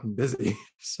hella fucking busy.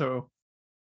 So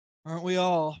Aren't we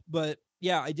all? But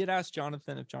yeah, I did ask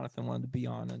Jonathan if Jonathan wanted to be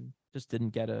on, and just didn't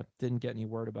get any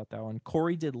word about that one.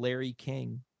 Corey did Larry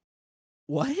King.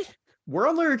 What? we're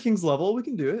on Larry King's level. We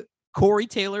can do it. Corey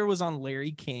Taylor was on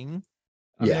Larry King.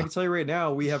 I mean, I Yeah. can tell you right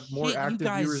now, we have more Shit, you active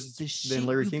guys- viewers the than shit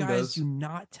Larry you King guys does. Do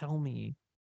not tell me.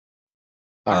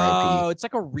 R.I.P. Oh, it's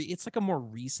like a more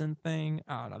recent thing.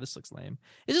 Oh no, this looks lame.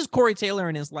 This is Corey Taylor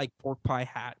in his like pork pie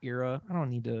hat era. I don't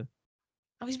need to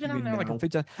Oh, he's been You on mean there like a now? few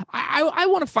times. I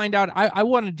want to find out. I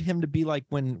wanted him to be like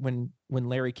when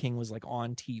Larry King was like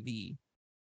on TV.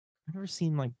 I've never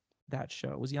seen like that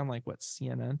show. Was he on like what,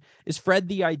 CNN? Is Fred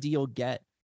the ideal get?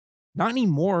 Not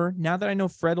anymore. Now that I know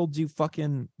Fred will do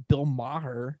fucking Bill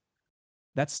Maher,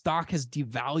 that stock has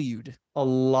devalued, A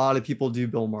lot of people do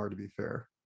Bill Maher, to be fair.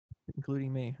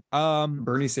 including me.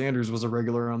 Bernie Sanders was a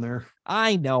regular on there.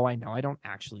 I know. I don't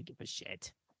actually give a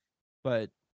shit, but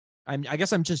I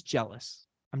guess I'm just jealous.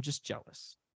 I'm just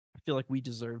jealous. I feel like we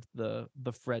deserved the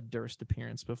Fred Durst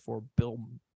appearance before Bill.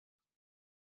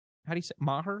 How do you say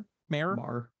Maher?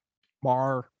 Maher.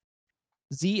 Mar.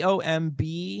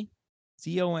 ZOMB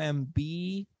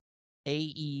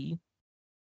AE.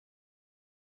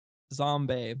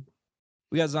 Zombie.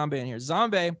 We got Zombie in here.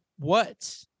 Zombie,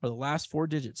 what are the last 4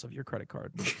 digits of your credit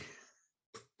card?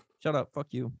 Shut up. Fuck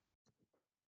you.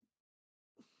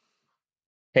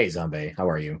 Hey, Zombie, how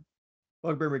are you?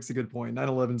 Bugbear makes a good point.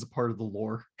 9/11 is a part of the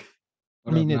lore.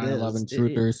 I mean, it 9/11 is.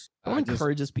 truthers. Don't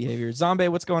encourage this behavior. Zombie,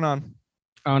 what's going on?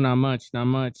 Oh, not much, not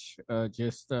much.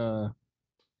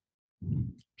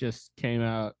 Just came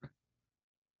out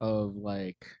of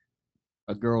like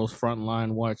a girl's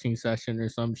frontline watching session or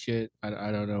some shit. I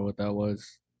don't know what that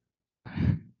was.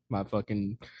 My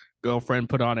fucking girlfriend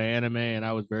put on an anime and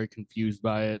I was very confused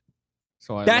by it.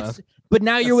 So I left. But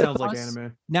now you're with sounds like us.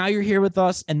 anime. Now you're here with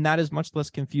us, and that is much less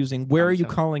confusing. Where are you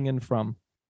calling in from?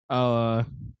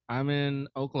 I'm in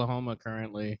Oklahoma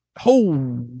currently.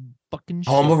 Oh, fucking shit.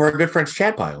 Home of our good friends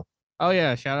Chat Pile. Oh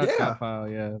yeah, shout out Yeah. Chat Pile.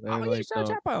 Yeah, they're like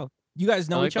You guys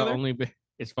know they're each like other? the only.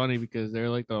 It's funny because they're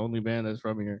like the only band that's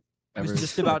from here. I was ever.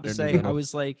 just about to They're say. new I metal.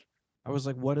 was like,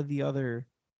 what are the other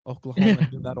Oklahoma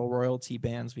new metal royalty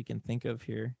bands we can think of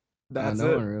here? That's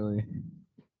no it. one really.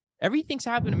 Everything's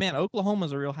happening, man.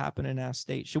 Oklahoma's a real happening ass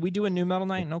state. Should we do a new metal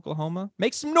night in Oklahoma?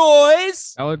 Make some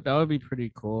noise. That would be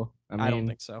pretty cool. I mean, don't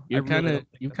think so. I You really kind don't of think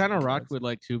you that's kind of what it rocked is. with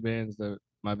like 2 bands that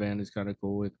my band is kind of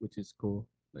cool with, which is cool.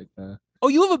 Like Oh,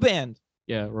 you have a band.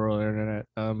 yeah, Rural Internet.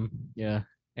 Yeah.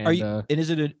 And, Are you? And is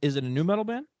it a new metal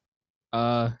band?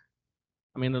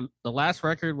 I mean the last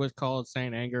record was called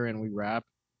Saint Anger and we rap.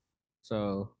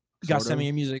 So You gotta sort send me of.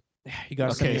 your music. You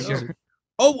gotta send me Okay, your sure. music.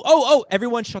 Oh,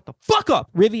 everyone shut the fuck up.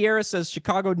 Riviera says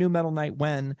Chicago New Metal Night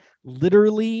when?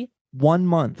 Literally 1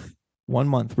 month. 1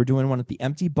 month. We're doing one at the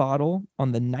Empty Bottle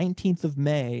on the 19th of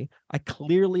May. I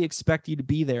clearly expect you to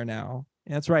be there now.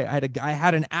 That's right. I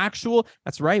had an actual,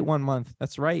 that's right, 1 month.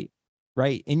 That's right.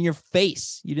 Right. In your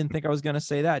face. You didn't think I was gonna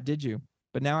say that, did you?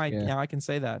 But now I can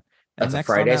say that. And That's a next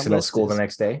on Friday, that so no list school the is,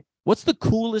 next day. what's the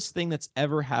coolest thing that's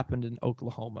ever happened in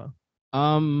Oklahoma?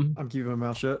 I'm keeping my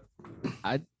mouth shut.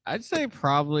 I'd say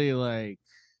probably like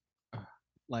No,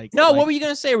 like, what were you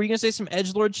gonna say? Were you gonna say some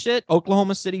edgelord shit?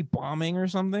 Oklahoma City bombing or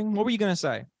something? What were you gonna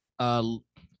say?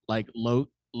 like low key.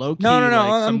 No. Like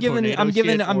I'm some giving tornado shit I'm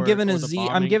or- giving or a the Z. I'm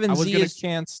bombing. giving I was Z gonna- his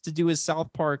chance to do his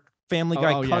South Park Family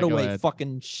Guy Oh, yeah, go cutaway ahead.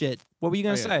 fucking shit. What were you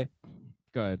gonna yeah. say?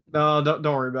 Go ahead. No, don't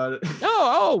worry about it.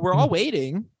 No, we're all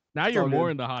waiting. Now It's you're all more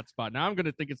good. in the hot spot. Now I'm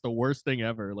gonna think it's the worst thing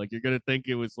ever. Like you're gonna think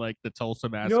it was like the Tulsa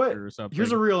You massacre know what? or something.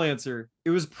 Here's a real answer. It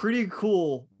was pretty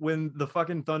cool when the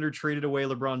fucking Thunder traded away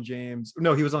LeBron James.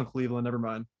 No, he was on Cleveland. Never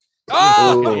mind.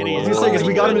 Oh, Ooh. I was gonna say because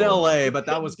we got him in LA, but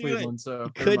that Couldn't was do it. Cleveland. So never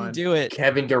couldn't mind. do it.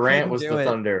 Kevin Durant Couldn't was do the it.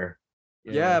 Thunder.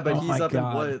 Yeah, but Oh he's my up in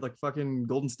God. what, like fucking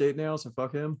Golden State now. So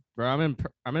fuck him. Bro,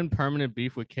 I'm in permanent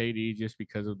beef with KD just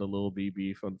because of the Lil B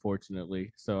beef,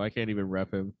 unfortunately. So I can't even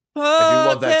rep him. I do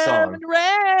love that song. Kevin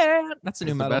Durant. That's a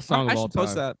new It's the metal. best song I of all should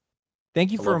post time. that.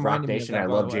 Thank you I for love Rock reminding me. Nation. Of that, I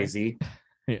by love the way. Jay Z.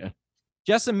 Yeah.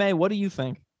 Jess and May, what do you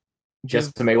think?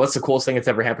 Just to me, what's the coolest thing that's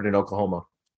ever happened in Oklahoma?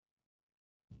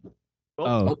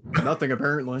 Well, nothing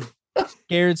apparently.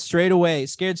 Scared straight away.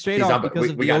 Scared straight He's off up- because we-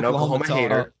 of we the got an Oklahoma Oklahoma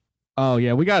talk. hater. Oh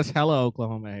yeah, we got hella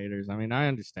Oklahoma haters. I mean, I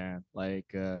understand. Like,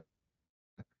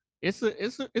 it's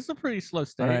a pretty slow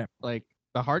state. Right. Like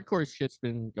the hardcore shit's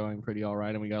been going pretty all right,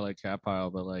 and we got like Chat Pile,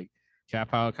 but like Chat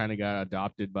Pile kind of got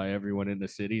adopted by everyone in the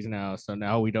cities now. So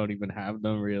now we don't even have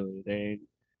them really. They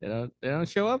don't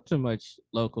show up too much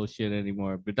local shit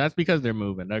anymore. But that's because they're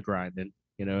moving. They're grinding.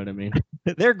 You know what I mean?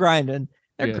 They're grinding.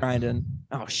 They're Yeah. grinding.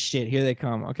 Oh shit! Here they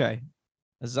come. Okay,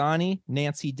 Azani,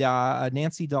 Nancy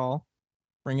Doll,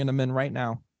 bringing them in right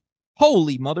now.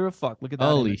 Holy mother of fuck! Look at that.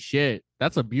 Holy image. shit!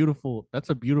 That's a beautiful avatar. That's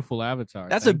a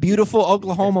Thank you. beautiful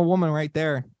Oklahoma woman right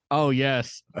there. Oh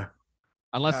yes.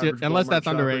 Unless Average unless that's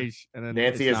Walmart shopper. underage, and then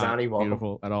Nancy it's not Azani, welcome.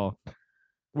 beautiful at all.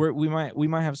 We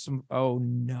might have some. Oh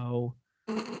no.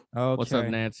 Okay. What's up,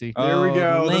 Nancy? There we Oh,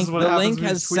 go. The this link, is what the happens link when you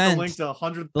has tweet the sent. link to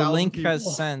 100,000 The link people.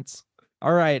 has sent.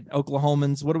 All right,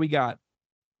 Oklahomans, what do we got?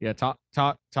 Yeah, talk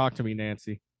to me,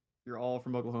 Nancy. You're all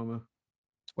from Oklahoma.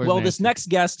 Where's Well, this Nancy? next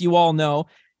guest, you all know,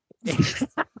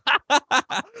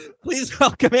 Please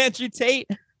welcome Andrew Tate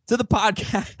to the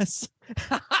podcast.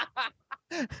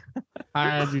 Hi,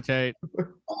 Andrew Tate.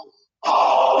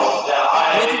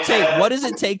 Andrew Tate, what does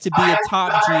it take to be a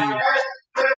top G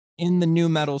in the new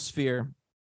metal sphere?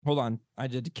 Hold on, I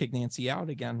did to kick Nancy out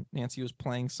again. Nancy was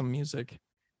playing some music.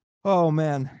 Oh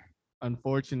man.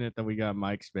 Unfortunate that we got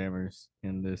mic spammers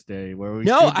in this day where we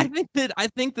No, should be- I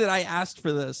think that I asked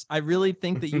for this. I really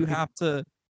think that you have to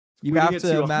you When have get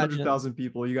to 100,000 imagine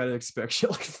people, you got to expect shit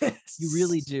like this. you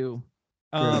really do.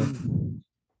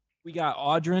 We got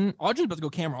Audrin. Audrin's about to go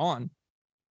camera on.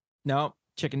 No,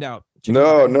 chickened out.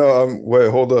 No, I'm wait,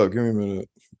 hold up. Give me a minute.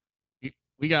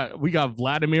 we got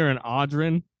Vladimir and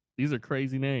Audrin. These are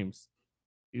crazy names.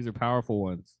 These are powerful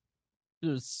ones.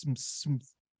 There's some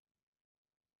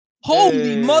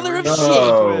holy mother of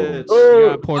shit. We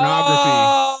got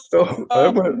pornography. I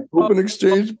went open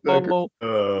exchange. I think What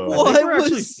we're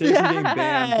actually was safe from getting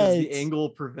banned because the that? angle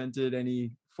prevented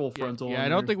any full frontal. Yeah, I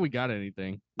don't think we got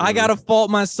anything. I gotta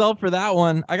fault myself for that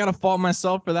one. I gotta fault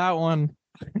myself for that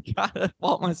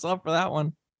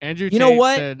one. Andrew You know Tate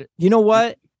what? said, You know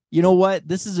what? You know what?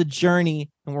 This is a journey,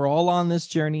 and we're all on this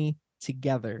journey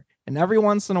together. And every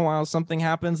once in a while, something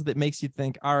happens that makes you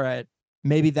think, all right,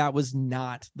 maybe that was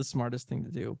not the smartest thing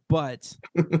to do. But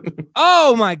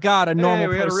oh my god, a normal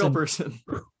we person. had a real person.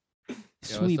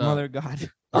 Sweet what's up? mother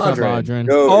God. What's up, Audrin. Audrin?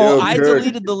 Oh, yo, I Kirk,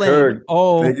 deleted the link. Kirk,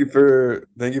 Oh, thank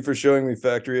you for showing me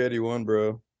Factory 81,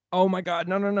 bro. oh my god.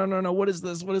 No. What is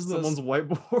this? What is this? Someone's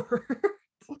whiteboard.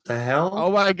 What the hell?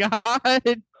 Oh my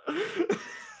god.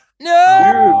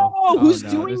 No, Oh, who's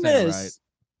no, doing this ain't this? right.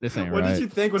 This ain't What right. did you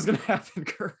think was gonna happen,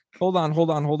 Kirk? Hold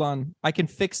on. I can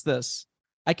fix this.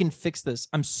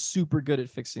 I'm super good at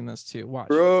fixing this too. Watch.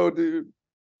 Bro, dude.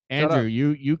 Andrew,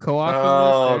 you co-opted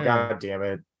Oh, this? god damn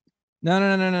it.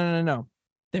 No.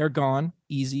 They're gone.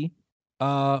 Easy.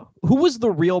 Who was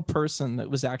the real person that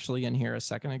was actually in here a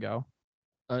second ago?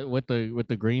 With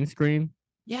the green screen?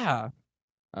 Yeah.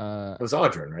 It was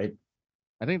Audrin, right?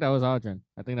 I think that was Audrin.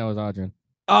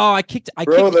 Oh, I kicked.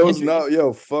 Bro, that was Andrew- not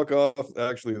yo, fuck off,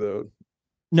 actually though.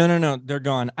 No. They're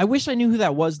gone. I wish I knew who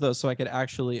that was though, so I could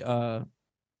actually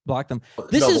block them.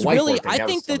 This No, the is whiteboard really. thing, I that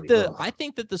was think that somebody else. I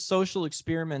think that the social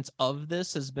experiment of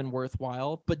this has been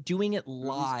worthwhile, but doing it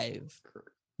live,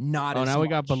 not. Oh, as now we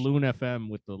got much. Balloon FM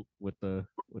with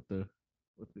the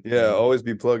Yeah, always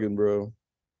be plugging, bro.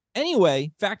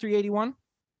 Anyway, Factory 81.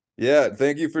 Yeah,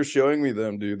 thank you for showing me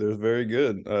them, dude. They're very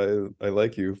good. I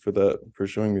like you for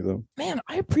showing me them. Man,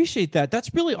 I appreciate that.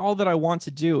 That's really all that I want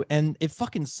to do. And it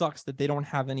fucking sucks that they don't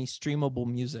have any streamable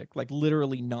music, like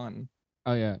literally none.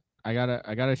 Oh yeah. I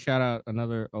gotta shout out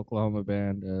another Oklahoma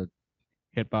band,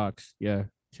 Hitbox. Yeah.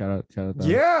 Shout out them.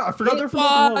 Yeah, I forgot they're from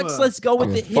Hitbox. Oklahoma. Let's go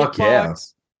with the Fuck Hitbox. yeah.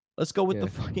 Let's go with the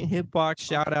Yeah. fucking Hitbox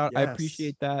shout out. I Yes.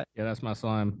 appreciate that. Yeah, that's my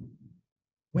slime.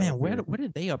 Man, what are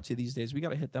they up to these days? We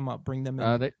gotta hit them up, bring them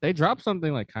in. They dropped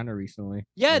something like kind of recently.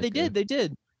 yeah, like, they did. They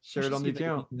did. Share We it should on see the if they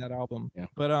can account. get that album. Yeah.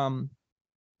 But man,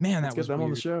 Let's that get was them on the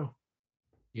weird. show.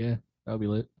 Yeah, that'll be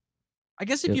lit. I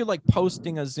guess if Yep. you're like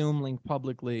posting a Zoom link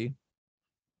publicly,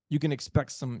 you can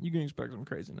expect some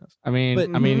craziness. I mean, But-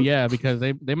 Mhm. yeah, because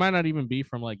they might not even be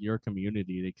from like your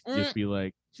community. They could Mm. just be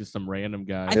like just some random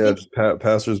guy. I Yeah, think- just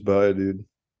passers-by, dude.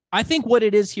 I think what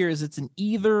it is here is it's an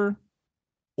either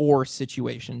or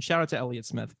situation. Shout out to Elliot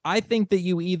Smith. I think that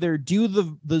you either do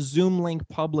the Zoom link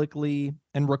publicly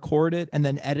and record it and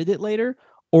then edit it later,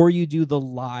 or you do the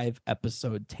live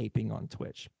episode taping on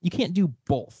Twitch. You can't do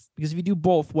both, because if you do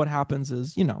both, what happens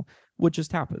is, what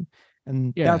just happened.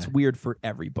 And that's Yeah. weird for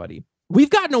everybody. We've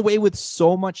gotten away with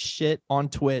so much shit on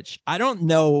Twitch. I don't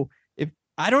know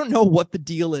what the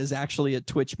deal is actually at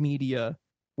Twitch Media,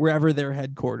 wherever they're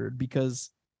headquartered,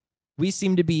 because we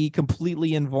seem to be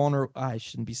completely invulnerable. I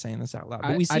shouldn't be saying this out loud,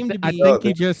 but we seem to be. I think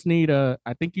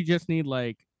you just need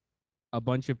like a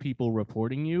bunch of people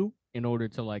reporting you in order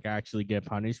to like actually get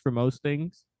punished for most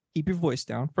things. Keep your voice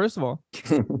down. First of all, keep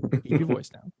your voice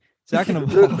down. Second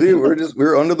of all, Dude,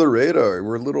 we're under the radar.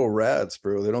 We're little rats,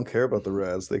 bro. They don't care about the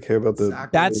rats. They care about the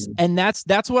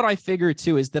that's what I figure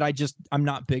too, is that I'm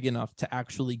not big enough to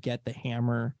actually get the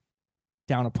hammer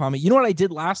down upon me. You know what I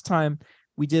did last time?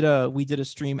 We did a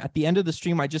stream. At the end of the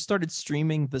stream, I just started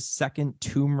streaming the second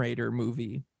Tomb Raider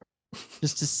movie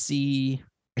just to see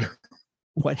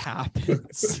what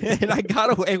happens. And I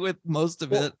got away with most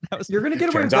of it. You're gonna get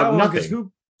away with Turns out that one because nothing.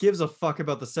 who gives a fuck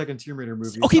about the second Tomb Raider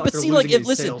movie? It's Okay, not but they're see, like, losing if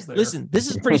any sales there. listen, this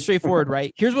is pretty straightforward,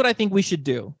 right? Here's what I think we should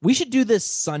do. We should do this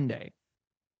Sunday.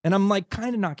 And I'm like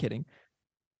kind of not kidding.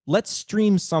 Let's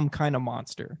stream some kind of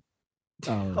monster.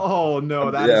 Oh no,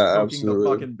 that is poking the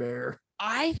fucking bear.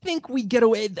 I think we get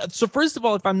away. So first of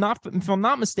all, if I'm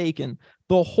not mistaken,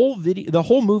 the whole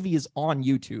movie is on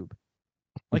YouTube.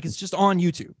 Like it's just on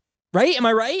YouTube, right? Am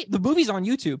I right? The movie's on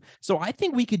YouTube. So I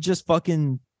think we could just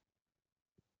fucking.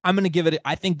 I'm gonna give it.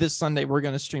 I think this Sunday we're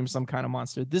gonna stream some kind of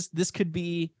monster. This could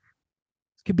be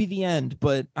the end,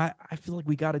 but I feel like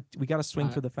we gotta swing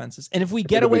for the fences. And if we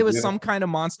get away with some kind of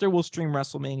monster, we'll stream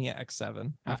WrestleMania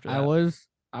X7 after that.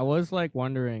 I was like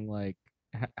wondering, like,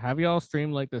 have y'all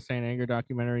streamed like the Saint Anger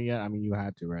documentary yet? I mean, you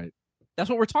had to, right? That's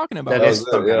what we're talking about. That is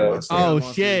some kind of monster. Oh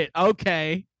shit.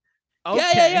 Okay.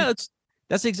 Yeah.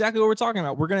 That's exactly what we're talking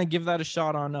about. We're gonna give that a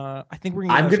shot on. I think we're.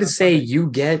 I'm gonna say you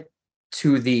get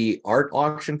to the art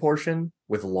auction portion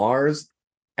with Lars,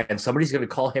 and somebody's gonna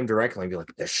call him directly and be like,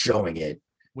 "They're showing it."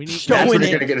 We need. That's where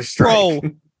they're gonna get a strike.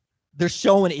 Bro, they're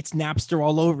showing it. It's Napster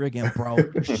all over again, bro.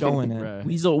 They're showing it. Right.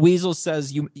 Weasel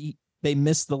says they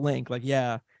missed the link. Like,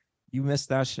 yeah, you missed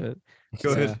that shit.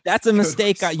 Go ahead. That's a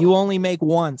mistake. You only make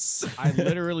once. I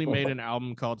literally made an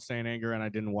album called Saint Anger, and I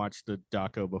didn't watch the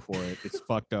doco before it. It's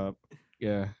fucked up.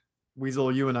 Yeah.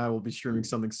 Weasel, you and I will be streaming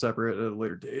something separate at a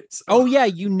later date. So. Oh yeah,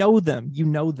 you know them.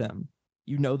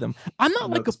 I'm not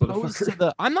like opposed to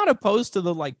the. I'm not opposed to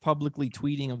the like publicly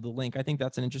tweeting of the link. I think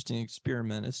that's an interesting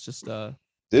experiment. It's just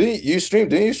Didn't you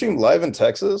stream live in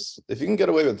Texas? If you can get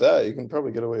away with that, you can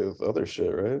probably get away with other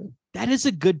shit, right? That is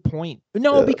a good point.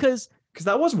 No, because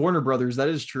that was Warner Brothers. That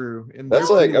is true. And that's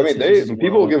like, I mean,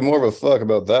 people give more of a fuck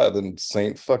about that than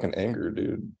Saint fucking Anger,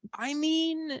 dude. I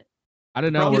mean, I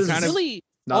don't know. What kind of really.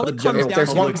 If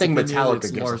there's one thing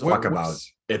Metallica gives a fuck about,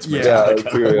 it's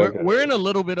Metallica. Yeah, we're in a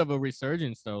little bit of a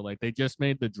resurgence though. Like they just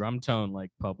made the drum tone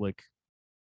like public.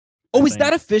 Oh, is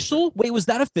that official? Wait, was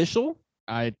that official?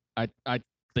 I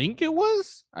think it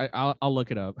was. I'll look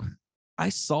it up. I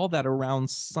saw that around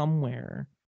somewhere.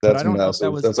 That's I don't massive. know if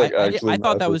that was. That's like actually I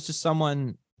thought that massive. was just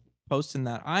someone posting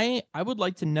that. I would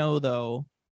like to know though,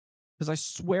 because I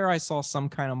swear I saw some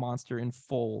kind of monster in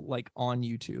full like on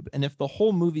YouTube, and if the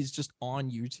whole movie's just on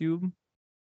YouTube,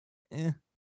 I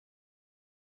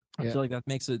feel like that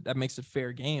makes it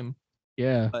fair game.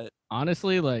 Yeah, but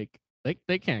honestly, like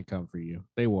they can't come for you.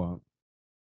 They won't.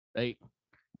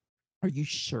 Are you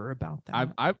sure about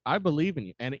that? I believe in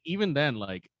you. And even then,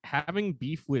 like having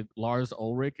beef with Lars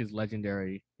Ulrich is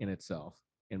legendary in itself.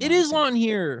 It is on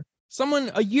here.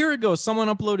 Someone a year ago, someone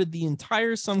uploaded the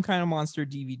entire Some Kind of Monster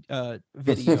DVD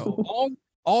video,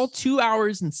 all 2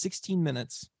 hours and 16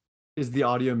 minutes. Is the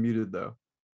audio muted though?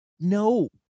 No,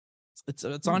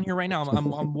 it's on here right now.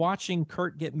 I'm watching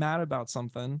Kurt get mad about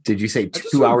something. Did you say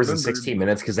 2 hours and 16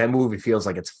 minutes? Because that movie feels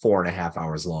like it's 4.5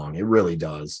 hours long. It really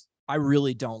does. I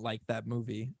really don't like that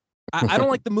movie. I don't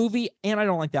like the movie, and I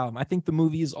don't like the album. I think the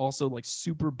movie is also like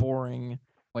super boring.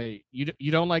 Wait,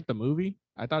 you don't like the movie?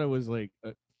 I thought it was like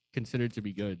considered to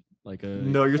be good. Like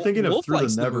no, you're thinking of Through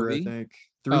the Never. I think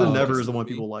Through the Never is the one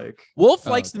people like. Wolf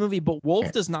likes the movie, but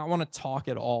Wolf does not want to talk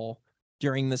at all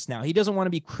during this. Now he doesn't want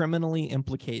to be criminally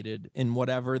implicated in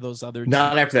whatever those other.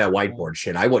 Not after that whiteboard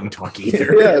shit. I wouldn't talk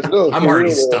either. Yeah, no, I'm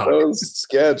already stuck. That was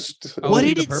sketched. What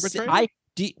did it say?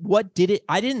 What did it?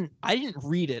 I didn't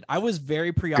read it. I was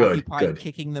very preoccupied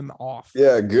kicking them off.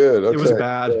 Yeah, good. Okay. It was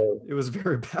bad. It was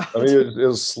very bad. I mean, it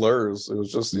was slurs. It was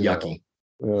just yucky.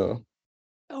 Yeah.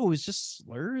 Oh, it was just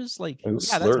slurs. Like, slurs,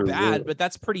 that's bad, but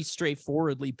that's pretty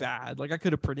straightforwardly bad. Like, I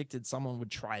could have predicted someone would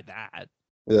try that.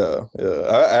 Yeah.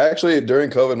 I actually during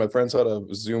COVID, my friends had a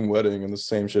Zoom wedding, and the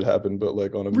same shit happened, but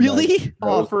like on a really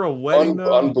for a wedding.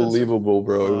 Unbelievable,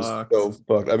 bro. It was so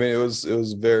fucked. I mean, it was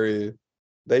very.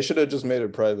 They should have just made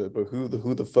it private, but who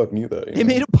the fuck knew that? They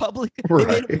made a public. They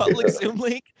made a public Zoom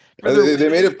link. They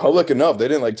made it public enough. They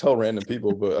didn't like tell random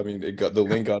people, but I mean, it got the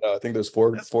link got out. I think there's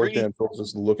four cam trolls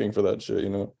just looking for that shit. You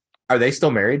know? Are they still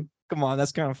married? Come on,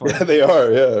 that's kind of funny. Yeah, they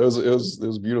are. Yeah, it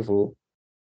was beautiful.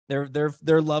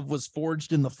 Their love was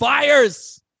forged in the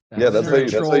fires. Yeah, that's how you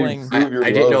prove your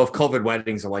I didn't love. know if COVID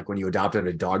weddings are like when you adopted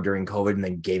a dog during COVID and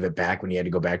then gave it back when you had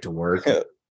to go back to work.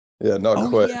 Yeah, not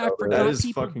quite. Yeah, I forgot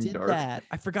people did that.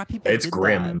 I forgot people. It's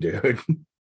grim, dude.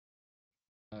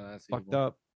 That's fucked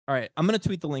up. All right, I'm gonna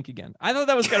tweet the link again. I thought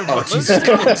that was kind of.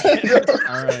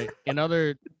 All right. In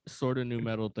other sort of new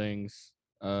metal things,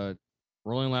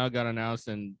 Rolling Loud got announced,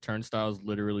 and Turnstile is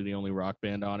literally the only rock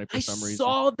band on it for some reason. I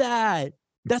saw that.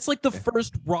 That's like the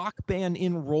first rock band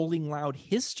in Rolling Loud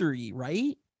history,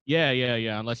 right? Yeah.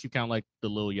 Unless you count like the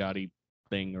Lil Yachty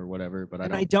thing or whatever,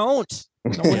 but I don't.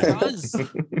 No one does.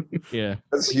 Yeah,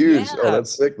 that's huge. Yeah. Oh,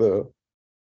 that's sick though.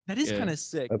 That is kind of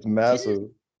sick. That's massive.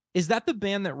 Is that the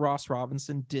band that Ross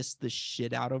Robinson dissed the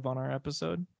shit out of on our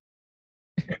episode?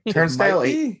 Turnstile.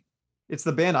 It's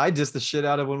the band I dissed the shit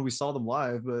out of when we saw them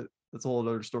live, but that's a whole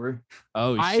other story.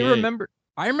 Oh, I remember.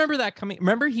 I remember that coming.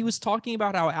 Remember he was talking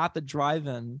about how At the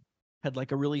Drive-In had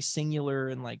like a really singular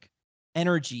and like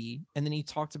energy, and then he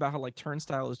talked about how like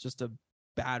Turnstile is just a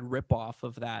bad ripoff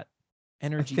of that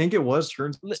energy. I think it was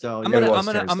Turnstile. I'm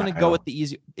gonna go with the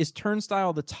easy. Is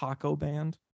Turnstile the taco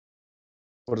band?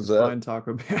 What is that? Fine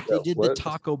Taco Band. They did the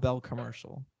Taco Bell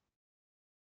commercial.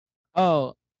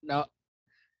 Oh no,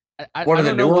 I One of the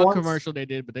don't know newer what ones? commercial they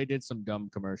did, but they did some dumb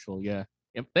commercial. Yeah,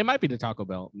 they might be the Taco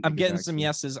Bell. I'm getting exact some same.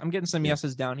 yeses. I'm getting some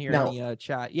yeses down here Now- in the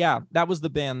chat. Yeah, that was the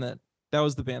band that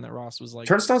Ross was like.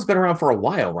 Turnstile's been around for a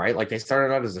while, right? Like they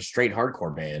started out as a straight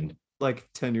hardcore band. Like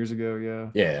 10 years ago, yeah.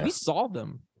 Yeah. We saw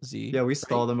them. Z. Yeah, we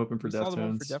saw them open for We saw them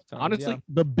open Deftones. for Deftones. Honestly, yeah.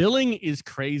 the billing is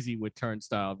crazy with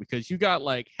Turnstile because you got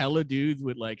like hella dudes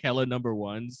with like hella number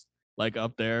ones like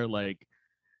up there, like,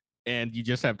 and you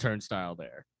just have Turnstile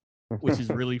there, which is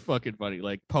really fucking funny.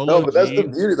 Like Polo No, but that's the G,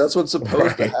 beauty. That's what's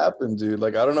supposed to Right. happen, dude.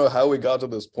 Like I don't know how we got to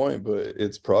this point, but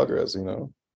it's progress, you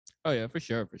know. oh yeah, for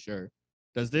sure.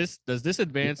 Does this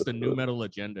advance the new metal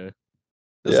agenda?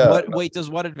 Does Yeah. does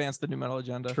what advance the new metal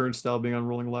agenda? Turnstile being on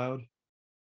Rolling Loud.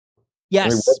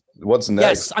 Yes. I mean, what's next?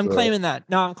 Yes, I'm claiming that.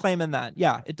 No, I'm claiming that.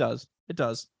 Yeah, it does. It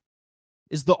does.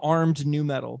 Is the armed new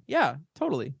metal? Yeah,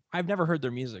 totally. I've never heard their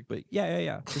music, but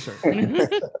yeah, for sure.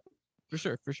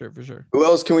 for sure. Who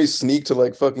else can we sneak to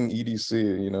like fucking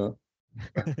EDC? You know.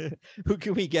 Who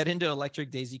can we get into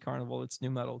Electric Daisy Carnival? It's new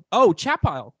metal. Oh, Chat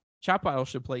Pile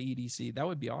should play EDC. That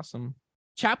would be awesome.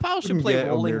 Chat Pile should play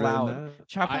Rolling Loud.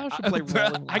 Chat Pile should play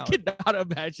Rolling I Loud. could not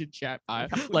imagine Chat Pile.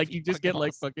 Like you just get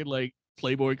like fucking like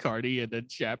Playboy Cardi and then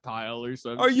Chat Pile or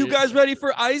something. Are you guys ready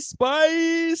for Ice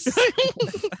Spice?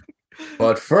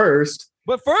 But first,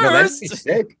 But no, that'd be first,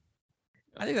 sick.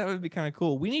 I think that would be kind of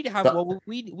cool. We need to have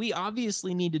we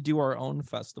obviously need to do our own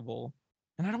festival,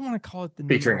 and I don't want to call it the new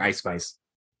Featuring metal. Ice Spice.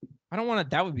 I don't want to.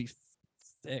 That would be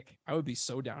sick. I would be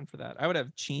so down for that. I would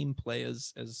have Cheem play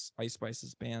as Ice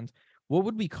Spice's band. What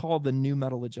would we call the New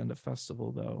Metal Agenda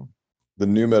Festival though? The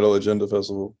New Metal Agenda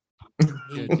Festival.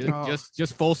 Yeah,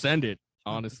 just full send it,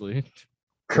 honestly.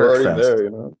 We're already Kirk Fest. there, you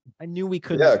know. I knew we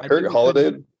could. Yeah, Kirk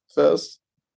Holiday Fest.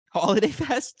 Holiday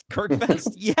Fest, Kirk Fest.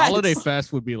 Yes. Holiday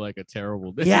Fest would be like a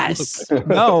terrible. Yes.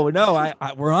 no.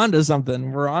 We're on to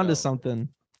something. We're on to something.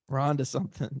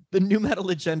 The New Metal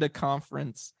Agenda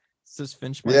Conference, says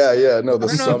Finch. Yeah. No, the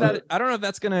I don't know summit. I don't know if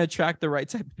that's going to attract the right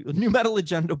type of people. New Metal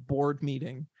Agenda board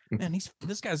meeting. Man,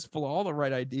 this guy's full of all the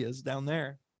right ideas down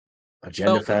there.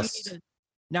 Agenda So we Fest. need to-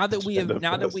 now that we have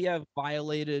Agenda Fest.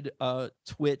 violated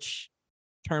Twitch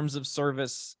terms of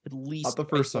service at least Not the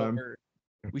first twice time. over,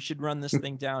 we should run this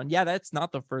thing down. Yeah, that's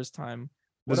not the first time.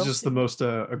 What This is else just the did- most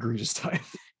egregious time.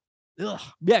 Ugh.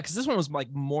 Yeah, because this one was like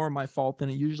more my fault than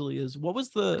it usually is. What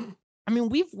was the? I mean,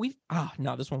 we've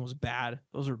no, this one was bad.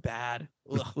 Those were bad.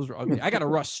 Ugh, those were ugly. I gotta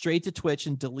rush straight to Twitch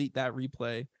and delete that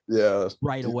replay Yeah.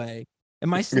 right away. And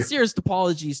my sincerest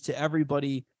apologies to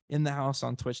everybody in the house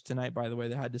on Twitch tonight, by the way,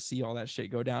 that had to see all that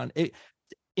shit go down.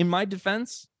 In my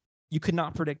defense, you could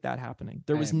not predict that happening.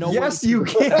 There was no Yes, way you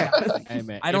to predict that can. happening. Hey,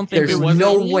 man, I don't if think There's there was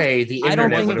no any- way the I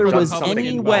don't internet think would there have done was something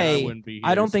any about way. it. wouldn't be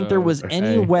I don't here, think there so, was any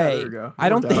hey. Yeah, way. there we go. I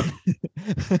No don't doubt.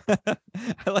 think.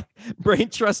 I like Brain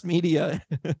Trust Media.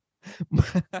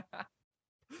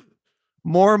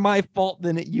 More my fault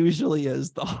than it usually is.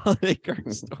 The Holiday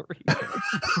Kirk story.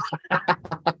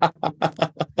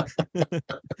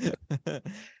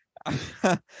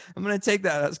 I'm gonna take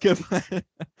that. That's good.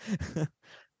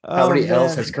 How Oh, many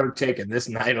L's man. has Kirk taken this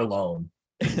night alone?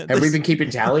 Have we This- been keeping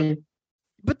tally?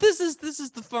 But this is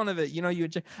the fun of it. You know,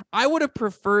 I would have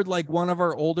preferred like one of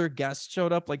our older guests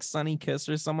showed up, like Sunny Kiss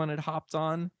or someone had hopped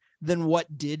on, than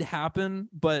what did happen.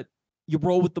 But you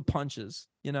roll with the punches,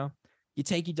 you know. You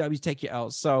take your W's, take your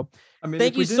L's. So I mean,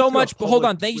 thank if we you did so do a much. But hold public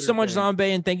on. Thank you so Twitter much, thing-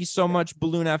 Zombie, and thank you so much,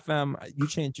 Balloon FM. You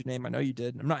changed your name. I know you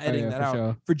did. I'm not editing yeah, that for out.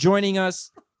 sure. For joining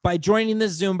us. By joining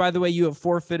this Zoom, by the way, you have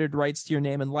forfeited rights to your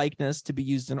name and likeness to be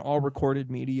used in all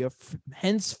recorded media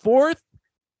henceforth.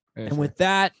 Yeah, And sure. with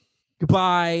that,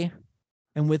 goodbye.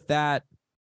 And with that,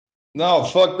 No,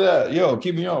 fuck that. Yo,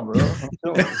 keep me on, bro. I'm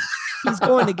chilling. he's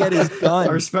going to get his I gun.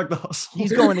 respect the hustle.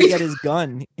 He's going to get his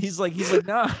gun. He's like,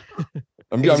 no.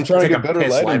 I'm He's trying to taking get a better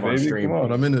piss lighting, live on baby. stream. Come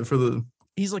on, I'm in it for the.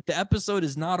 He's like, the episode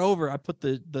is not over. I put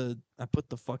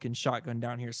the fucking shotgun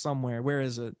down here somewhere. Where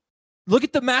is it? Look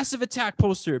at the Massive Attack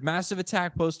poster. Massive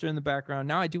Attack poster in the background.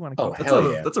 Now I do want to. Oh, That's hell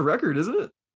a yeah. that's a record, isn't it?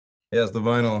 Yeah, it's the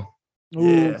vinyl.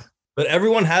 Yeah. But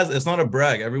everyone has. It's not a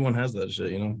brag. Everyone has that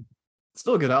shit, you know.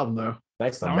 Still a good album though.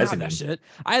 Nice. I don't have that shit.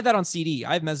 I had that on CD.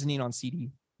 I have Mezzanine on CD,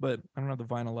 but I don't have the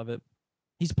vinyl of it.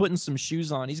 He's putting some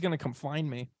shoes on. He's gonna come find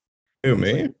me. Who,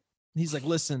 me? He's like,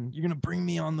 listen, you're gonna bring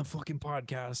me on the fucking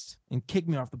podcast and kick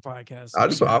me off the podcast.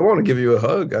 I want to give you a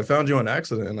hug. I found you on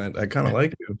accident, and I kind of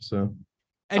like you. So,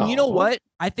 and you know Aw. what?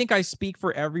 I think I speak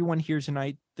for everyone here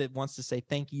tonight that wants to say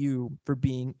thank you for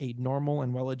being a normal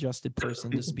and well-adjusted person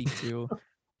to speak to,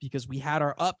 because we had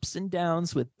our ups and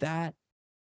downs with that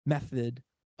method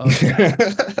of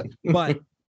but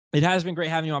it has been great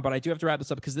having you on. But I do have to wrap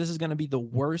this up because this is going to be the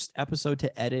worst episode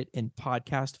to edit in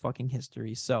podcast fucking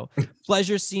history. So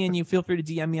pleasure seeing you. Feel free to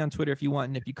DM me on Twitter if you want.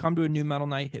 And if you come to a new metal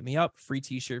night, hit me up. Free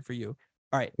t-shirt for you.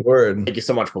 All right. word. Thank you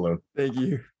so much, Balloon. Thank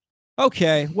you.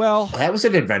 Okay. Well, That was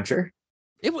an adventure.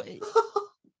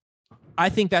 I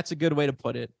think that's a good way to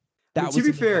put it. That But was to be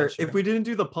an fair, adventure. if we didn't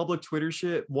do the public Twitter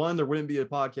shit, one, there wouldn't be a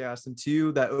podcast, and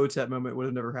two, that OTEP moment would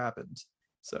have never happened.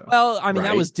 So Well, I mean, that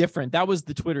Right. was different. That was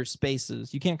the Twitter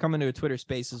Spaces. You can't come into a Twitter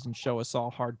Spaces and show us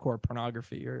all hardcore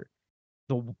pornography or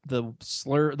the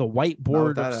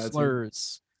whiteboard that of attitude.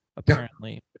 slurs.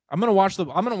 Apparently, I'm gonna watch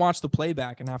the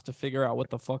playback and have to figure out what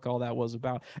the fuck all that was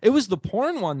about. It was the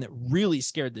porn one that really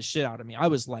scared the shit out of me. I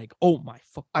was like, oh my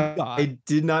fucking god, I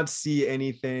did not see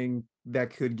anything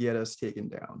that could get us taken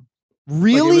down.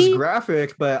 really? Like, it was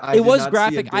graphic, but I It did was not see a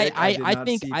graphic. dick, I did not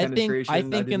think see I think penetration,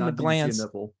 did in the not even see a glance.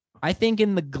 nipple. I think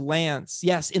in the glance,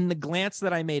 yes, in the glance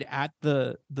that I made at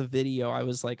the video, I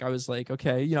was like,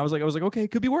 okay, I was like, okay, it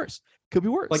could be worse. Could be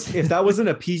worse. Like, if that wasn't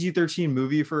a PG-13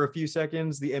 movie for a few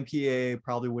seconds, the MPA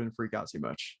probably wouldn't freak out too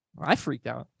much. I freaked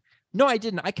out. No, I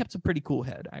didn't. I kept a pretty cool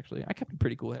head, actually. I kept a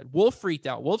pretty cool head. Wolf freaked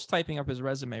out. Wolf's typing up his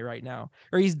resume right now,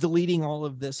 or he's deleting all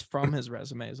of this from his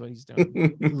resume is what he's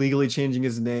doing. Legally changing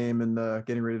his name and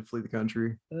getting ready to flee the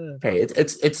country. Hey,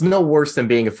 it's no worse than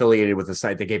being affiliated with a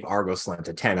site that gave Argo Slant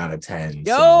a 10 out of 10.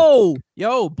 Yo,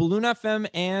 Balloon FM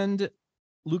and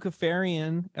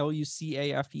Lucaferian,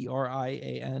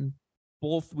 Lucaferian,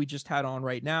 both we just had on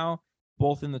right now,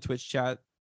 both in the Twitch chat.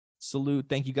 Salute.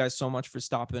 Thank you guys so much for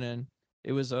stopping in.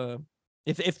 It was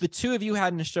if the two of you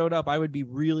hadn't showed up, I would be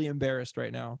really embarrassed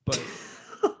right now. But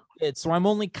so I'm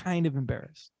only kind of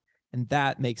embarrassed, and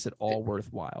that makes it all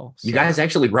worthwhile. You So, guys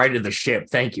actually righted the ship.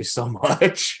 Thank you so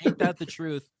much. ain't that the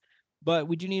truth? But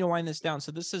we do need to wind this down.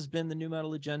 So this has been the New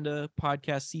Metal Agenda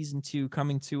podcast season 2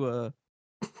 coming to a.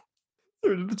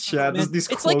 The chat, Man, these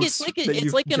it's like quotes it's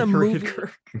that like you've in a generated, movie.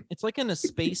 Kirk. It's like in a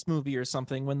space movie or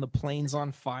something when the plane's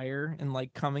on fire and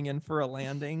like coming in for a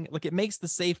landing. Like it makes the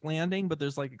safe landing, but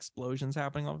there's like explosions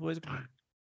happening all the way.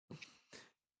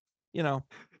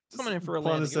 Coming in for a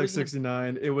landing. Planet It was-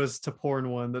 669. It was to porn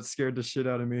one that scared the shit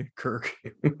out of me, Kirk.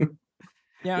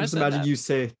 Yeah, I Just said imagine that. you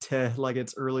say "te" like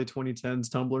it's early 2010s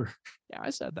Tumblr. Yeah, I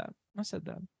said that.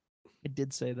 I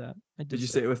did say that. Did you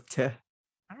say it with "te"?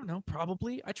 I don't know.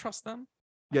 Probably. I trust them.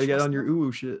 You gotta get trust on your them.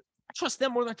 ooh shit. I trust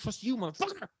them more than I trust you,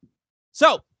 motherfucker.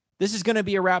 So this is going to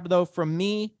be a wrap, though, from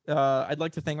me. I'd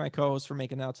like to thank my co-hosts for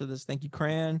making it out to this. Thank you,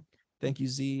 Cran. Thank you,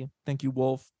 Z. Thank you,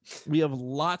 Wolf. We have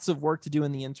lots of work to do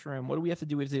in the interim. What do we have to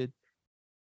do? We have to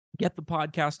get the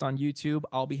podcast on YouTube.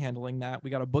 I'll be handling that. We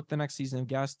got to book the next season of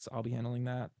guests. I'll be handling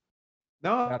that.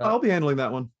 No, Gotta- I'll be handling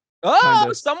that one. Oh,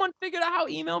 Kinda. someone figured out how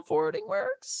email forwarding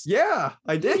works. Yeah,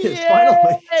 I did.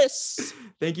 Finally. Yes.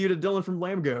 Thank you to Dylan from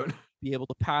Lambgoat. Be able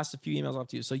to pass a few emails off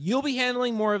to you. So you'll be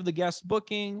handling more of the guest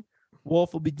booking.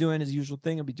 Wolf will be doing his usual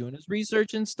thing. He'll be doing his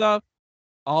research and stuff.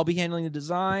 I'll be handling the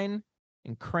design,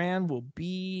 and Cran will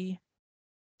be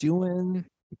doing.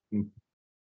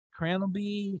 Cran will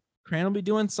be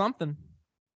doing something.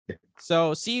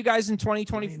 So see you guys in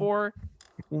 2024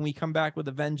 when we come back with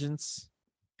a vengeance.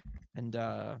 And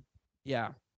yeah,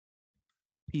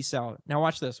 peace out. Now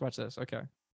watch this. Watch this. Okay.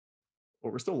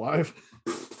 Well, we're still live.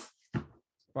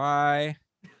 Bye.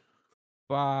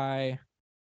 Bye.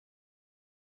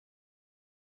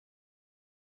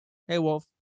 Hey, Wolf.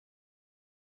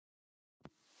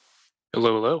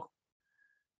 Hello, hello.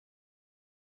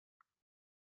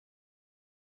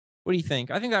 What do you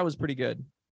think? I think that was pretty good.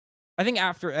 I think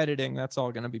after editing, that's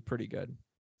all going to be pretty good.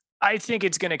 I think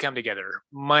it's going to come together,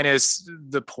 minus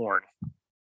the porn.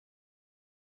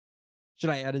 Should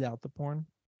I edit out the porn?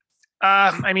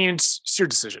 I mean, it's your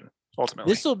decision,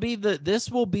 ultimately. This will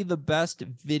be the best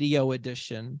video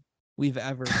edition we've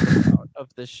ever put out of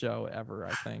this show ever,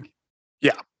 I think.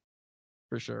 Yeah.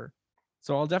 For sure.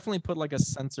 So I'll definitely put like a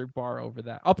censor bar over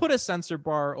that. I'll put a censor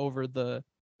bar over the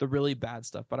really bad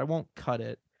stuff, but I won't cut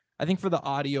it. I think for the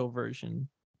audio version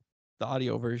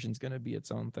is going to be its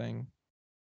own thing.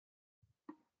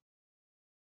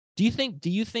 Do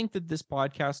you think that this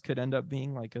podcast could end up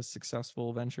being like a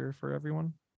successful venture for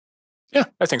everyone? Yeah,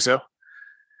 I think so.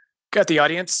 Got the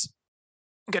audience.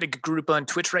 Got a good group on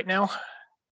Twitch right now.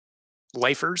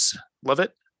 Lifers, love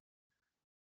it.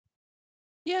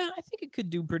 Yeah, I think it could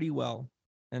do pretty well.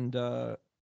 And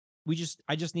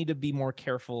I just need to be more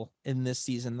careful in this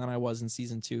season than I was in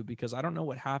season 2, because I don't know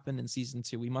what happened in season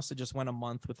 2. We must have just went a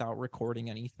month without recording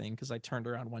anything, because I turned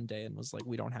around one day and was like,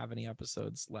 we don't have any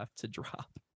episodes left to drop.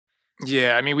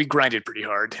 Yeah, I mean, we grinded pretty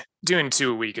hard. Doing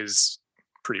 2 a week is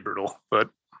pretty brutal, but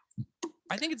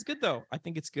I think it's good though. I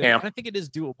think it's good. Yeah. And I think it is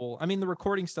doable. I mean, the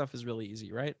recording stuff is really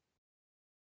easy, right?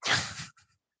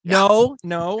 No.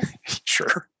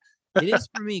 Sure. It is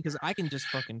for me, because I can just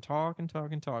fucking talk and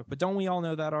talk and talk. But don't we all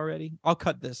know that already? I'll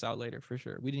cut this out later for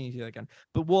sure. We didn't need to do that again.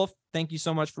 But Wolf, thank you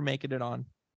so much for making it on. Of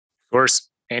course,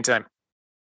 anytime.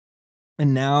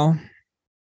 And now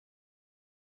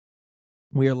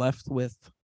we are left with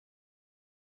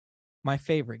my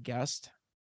favorite guest,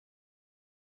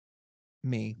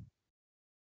 me.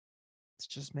 It's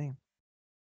just me.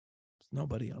 There's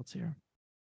nobody else here.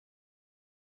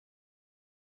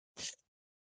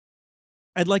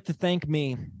 I'd like to thank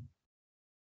me.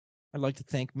 I'd like to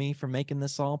thank me for making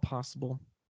this all possible.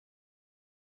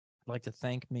 I'd like to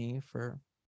thank me for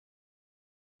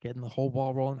getting the whole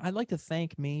ball rolling. I'd like to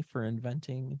thank me for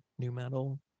inventing nu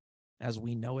metal as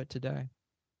we know it today.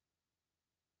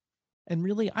 And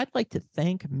really, I'd like to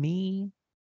thank me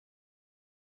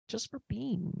just for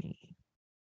being me.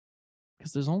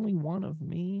 Because there's only one of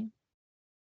me.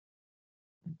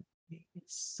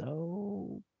 It's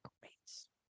so great.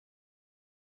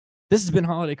 This has been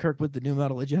Holiday Kirk with the Nu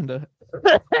Metal Agenda.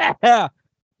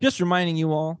 Just reminding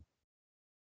you all,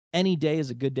 any day is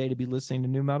a good day to be listening to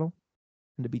nu metal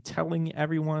and to be telling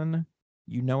everyone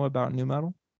you know about nu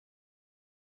metal.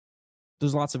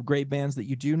 There's lots of great bands that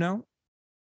you do know,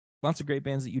 lots of great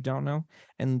bands that you don't know.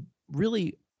 And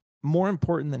really, more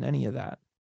important than any of that,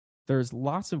 there's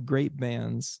lots of great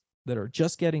bands that are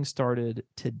just getting started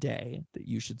today that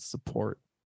you should support.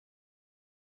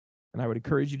 And I would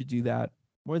encourage you to do that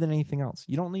more than anything else.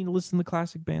 You don't need to listen to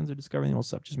classic bands or discover the old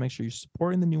stuff. Just make sure you're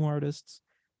supporting the new artists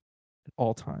at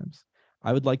all times.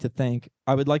 I would like to thank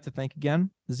again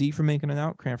Z for making it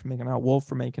out, Cran for making it out, Wolf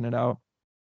for making it out.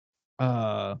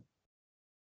 I'd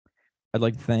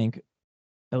like to thank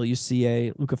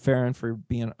LUCA, Luca Farron for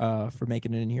being for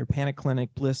making it in here. Panic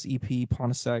Clinic, Bliss EP,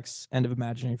 Ponasex, End of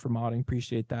Imaginary for modding.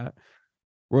 Appreciate that.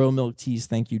 Royal Milk Teas,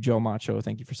 thank you. Joe Macho,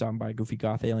 thank you for stopping by. Goofy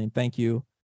Goth Alien, thank you.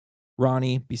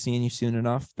 Ronnie, be seeing you soon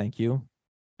enough. Thank you.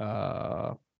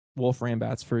 Wolf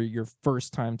Rambats for your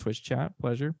first time Twitch chat.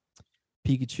 Pleasure.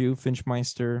 Pikachu,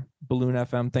 Finchmeister, Balloon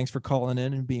FM, thanks for calling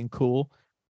in and being cool.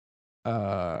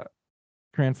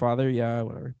 Grandfather, yeah,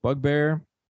 whatever. Bugbear.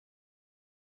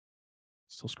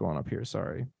 Still scrolling up here,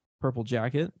 sorry. Purple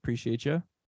Jacket, appreciate you.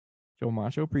 Joe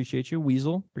Macho, appreciate you.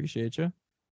 Weasel, appreciate you.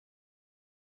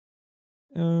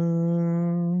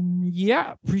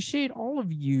 Yeah, appreciate all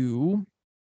of you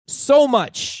so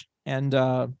much. And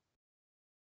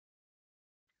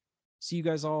see you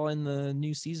guys all in the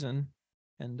new season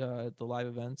and the live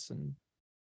events and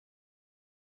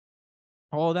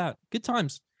all of that. Good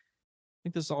times. I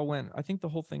think the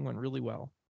whole thing went really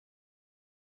well.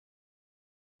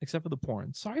 Except for the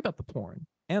porn. Sorry about the porn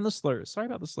and the slurs. Sorry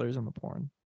about the slurs and the porn.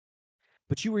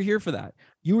 But you were here for that.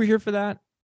 You were here for that.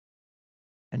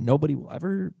 And nobody will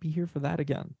ever be here for that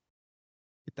again.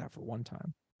 Get that for one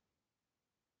time.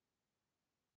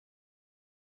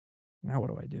 Now what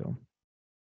do I do?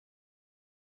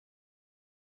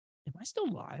 Am I still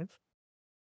live?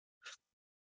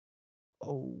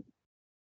 Oh.